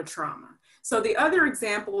particular trauma. So the other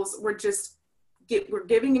examples were just, we're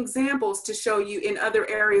giving examples to show you in other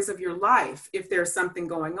areas of your life, if there's something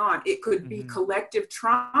going on. It could be collective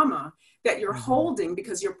trauma that you're holding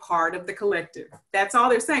because you're part of the collective. That's all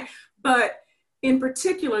they're saying. But in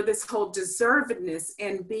particular, this whole deservedness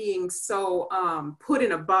and being so put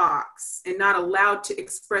in a box and not allowed to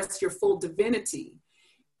express your full divinity,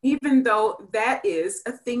 even though that is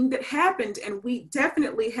a thing that happened and we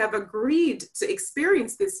definitely have agreed to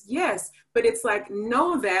experience this, yes, but it's like,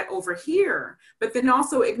 know that over here, but then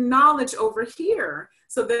also acknowledge over here.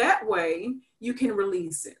 So that way you can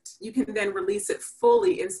release it. You can then release it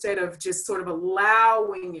fully instead of just sort of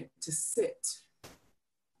allowing it to sit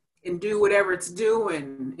and do whatever it's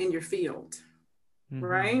doing in your field,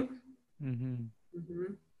 right?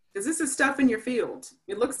 Because this is stuff in your field.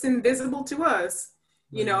 It looks invisible to us,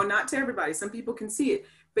 you know, not to everybody. Some people can see it.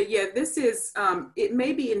 But yeah, this is, it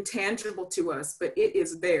may be intangible to us, but it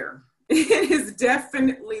is there. It is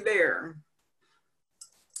definitely there.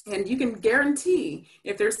 And you can guarantee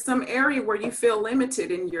if there's some area where you feel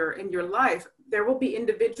limited in your life, there will be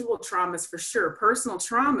individual traumas for sure, personal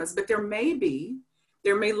traumas, but there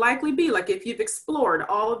may likely be, like if you've explored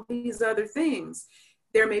all of these other things,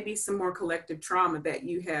 there may be some more collective trauma that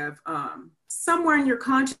you have somewhere in your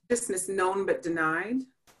consciousness known but denied.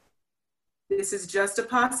 This is just a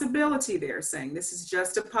possibility, they're saying. This is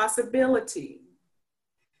just a possibility.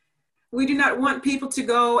 We do not want people to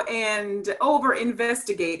go and over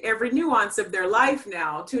investigate every nuance of their life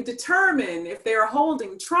now to determine if they are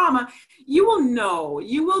holding trauma. You will know,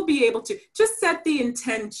 you will be able to just set the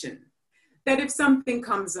intention that if something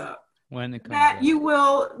comes up, when it comes that up, you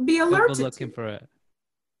will be alerted people looking to. for it.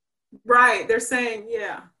 Right. They're saying,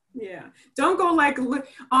 yeah. Don't go like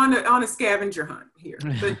on a scavenger hunt here,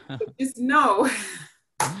 but just know.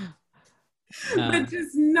 But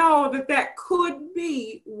just know that could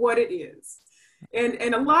be what it is.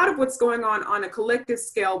 And a lot of what's going on a collective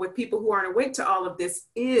scale with people who aren't awake to all of this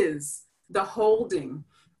is the holding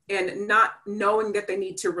and not knowing that they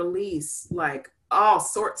need to release like all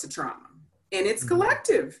sorts of trauma. And it's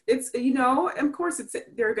collective. It's, of course,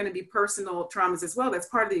 there are going to be personal traumas as well. That's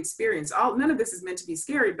part of the experience. None of this is meant to be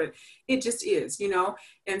scary, but it just is,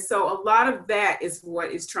 And so a lot of that is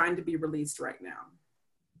what is trying to be released right now.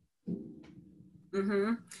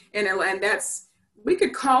 And that's, we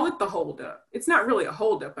could call it the holdup. It's not really a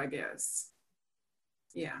holdup, I guess.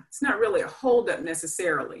 Yeah, it's not really a holdup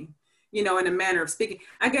necessarily, in a manner of speaking.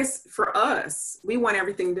 I guess for us, we want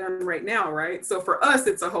everything done right now, right? So for us,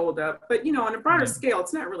 it's a holdup. But on a broader scale,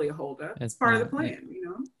 it's not really a holdup. It's part of the plan,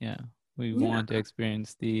 Yeah, we want to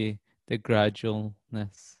experience the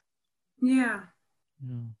gradualness. Yeah.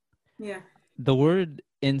 The word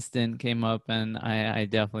instant came up, and I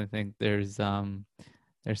definitely think there's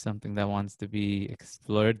something that wants to be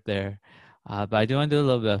explored there. But I do want to do a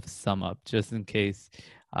little bit of sum up, just in case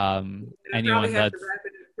anyone that's... to wrap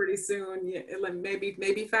it up pretty soon. Yeah, like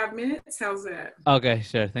maybe 5 minutes. How's that? Okay,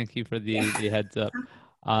 sure. Thank you for the heads up.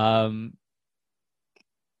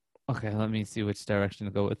 Okay, let me see which direction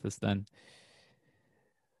to go with this then.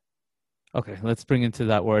 Okay, let's bring into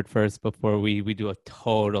that word first before we do a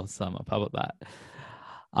total sum up. How about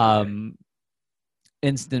that?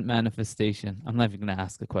 Instant manifestation. I'm not even going to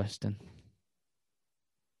ask a question.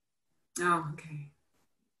 Oh, okay.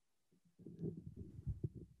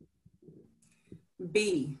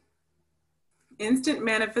 B, instant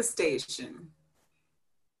manifestation.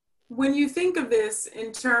 When you think of this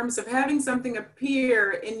in terms of having something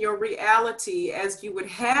appear in your reality as you would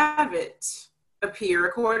have it appear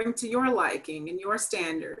according to your liking and your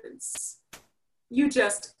standards, you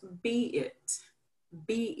just be it,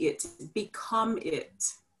 become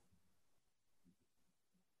it.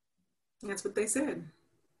 That's what they said.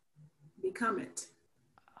 Become it.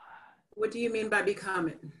 What do you mean by become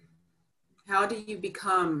it? How do you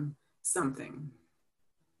become something?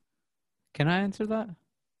 Can I answer that?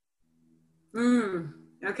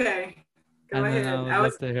 Okay. Go and ahead. Then I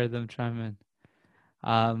would love to hear them chime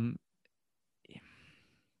in.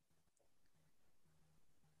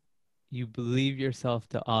 You believe yourself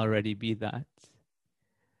to already be that.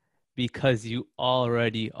 Because you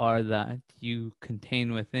already are that. You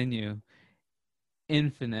contain within you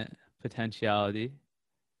infinite potentiality.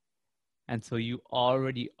 And so you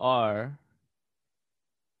already are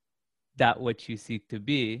that which you seek to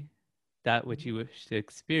be, that which you wish to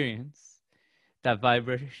experience. That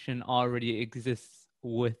vibration already exists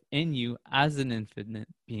within you as an infinite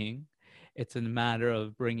being. It's a matter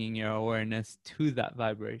of bringing your awareness to that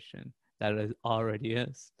vibration that it already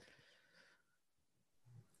is.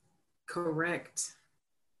 Correct.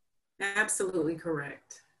 Absolutely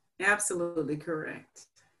correct. Absolutely correct.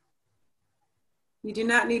 You do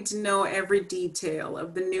not need to know every detail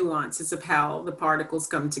of the nuances of how the particles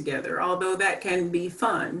come together, although that can be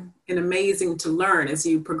fun and amazing to learn as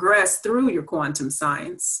you progress through your quantum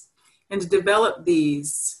science and to develop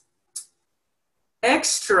these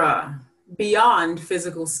extra beyond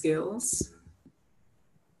physical skills.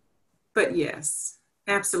 But yes,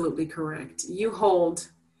 absolutely correct. You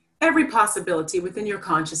hold every possibility within your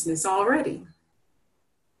consciousness already.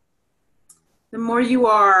 The more you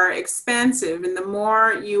are expansive and the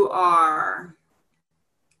more you are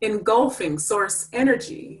engulfing source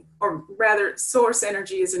energy, or rather source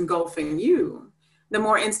energy is engulfing you, the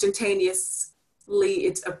more instantaneously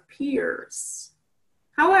it appears.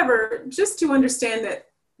 However, just to understand that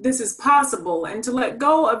this is possible and to let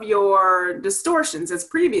go of your distortions as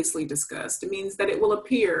previously discussed, it means that it will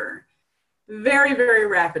appear very, very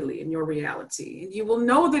rapidly in your reality. And you will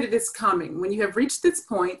know that it is coming. When you have reached this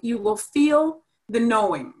point, you will feel the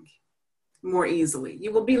knowing more easily.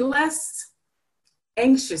 You will be less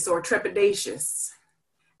anxious or trepidatious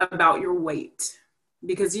about your weight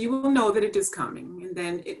because you will know that it is coming and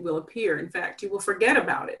then it will appear. In fact, you will forget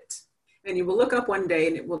about it and you will look up one day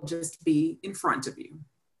and it will just be in front of you.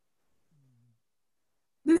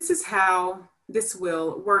 This is how this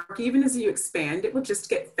will work. Even as you expand, it will just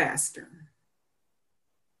get faster.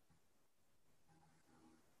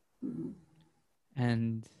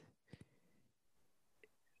 And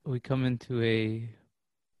we come into a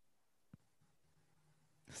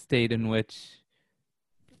state in which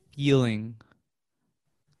feeling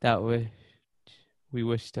that which we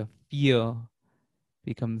wish to feel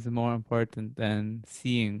becomes more important than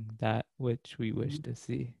seeing that which we wish to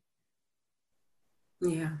see.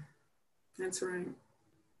 Yeah, that's right.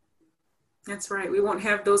 That's right. We won't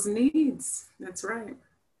have those needs. That's right.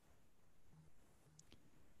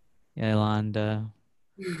 Yolanda,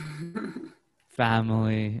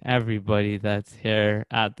 family, everybody that's here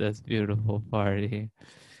at this beautiful party.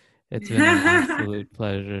 It's been an absolute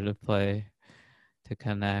pleasure to play, to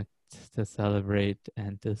connect, to celebrate,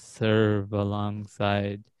 and to serve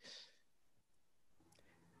alongside.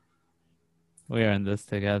 We are in this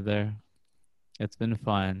together. It's been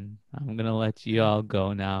fun. I'm going to let you all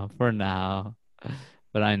go now for now.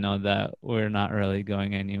 But I know that we're not really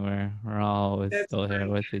going anywhere. We're always That's still here right.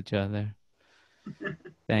 with each other.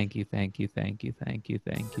 Thank you, thank you, thank you, thank you,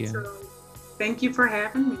 thank you. Right. Thank you for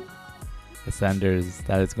having me. Ascenders,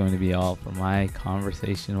 that is going to be all for my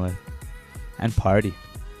conversation with and party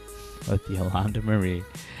with Yolanda Marie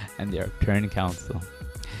and the Arcturian Council.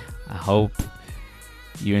 I hope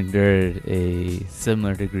you endured a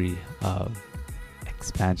similar degree of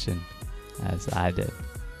expansion as I did.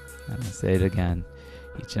 I'm going to say it again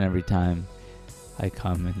each and every time I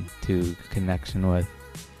come into connection with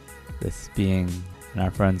this being and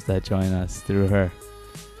our friends that join us through her.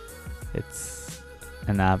 It's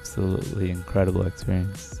an absolutely incredible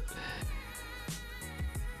experience.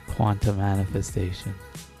 Quantum manifestation.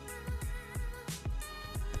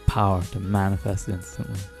 The power to manifest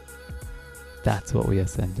instantly. That's what we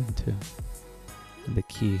ascend into. And the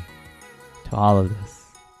key to all of this,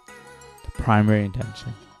 the primary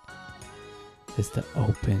intention, is to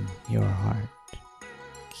open your heart.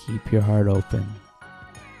 Keep your heart open.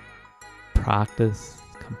 Practice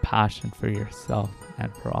compassion for yourself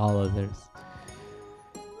and for all others.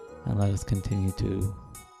 And let us continue to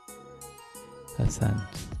ascend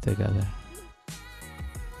together.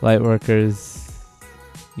 Lightworkers,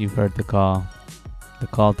 you've heard the call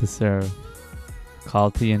to serve, the call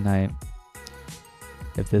to unite.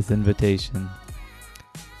 If this invitation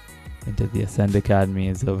into the Ascend Academy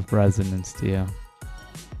is of resonance to you,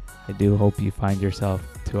 I do hope you find yourself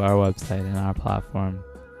to our website and our platform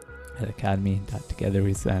at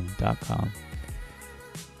academy.togetherweascend.com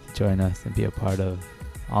to join us and be a part of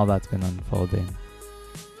all that's been unfolding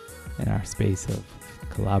in our space of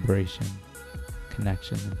collaboration,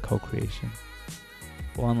 connection, and co-creation.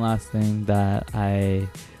 One last thing that I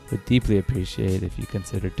would deeply appreciate if you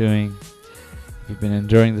consider doing, if you've been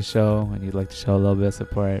enjoying the show and you'd like to show a little bit of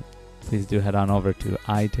support, please do head on over to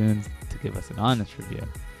iTunes to give us an honest review.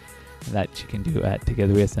 And that you can do at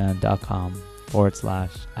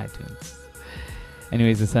togetherweascend.com/iTunes.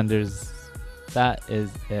 Anyways, Ascenders, that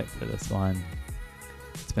is it for this one.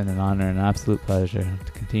 It's been an honor and an absolute pleasure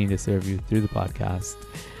to continue to serve you through the podcast,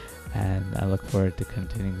 and I look forward to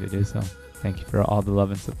continuing to do so. Thank you for all the love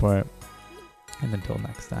and support, and until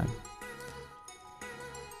next time,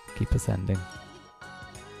 keep ascending.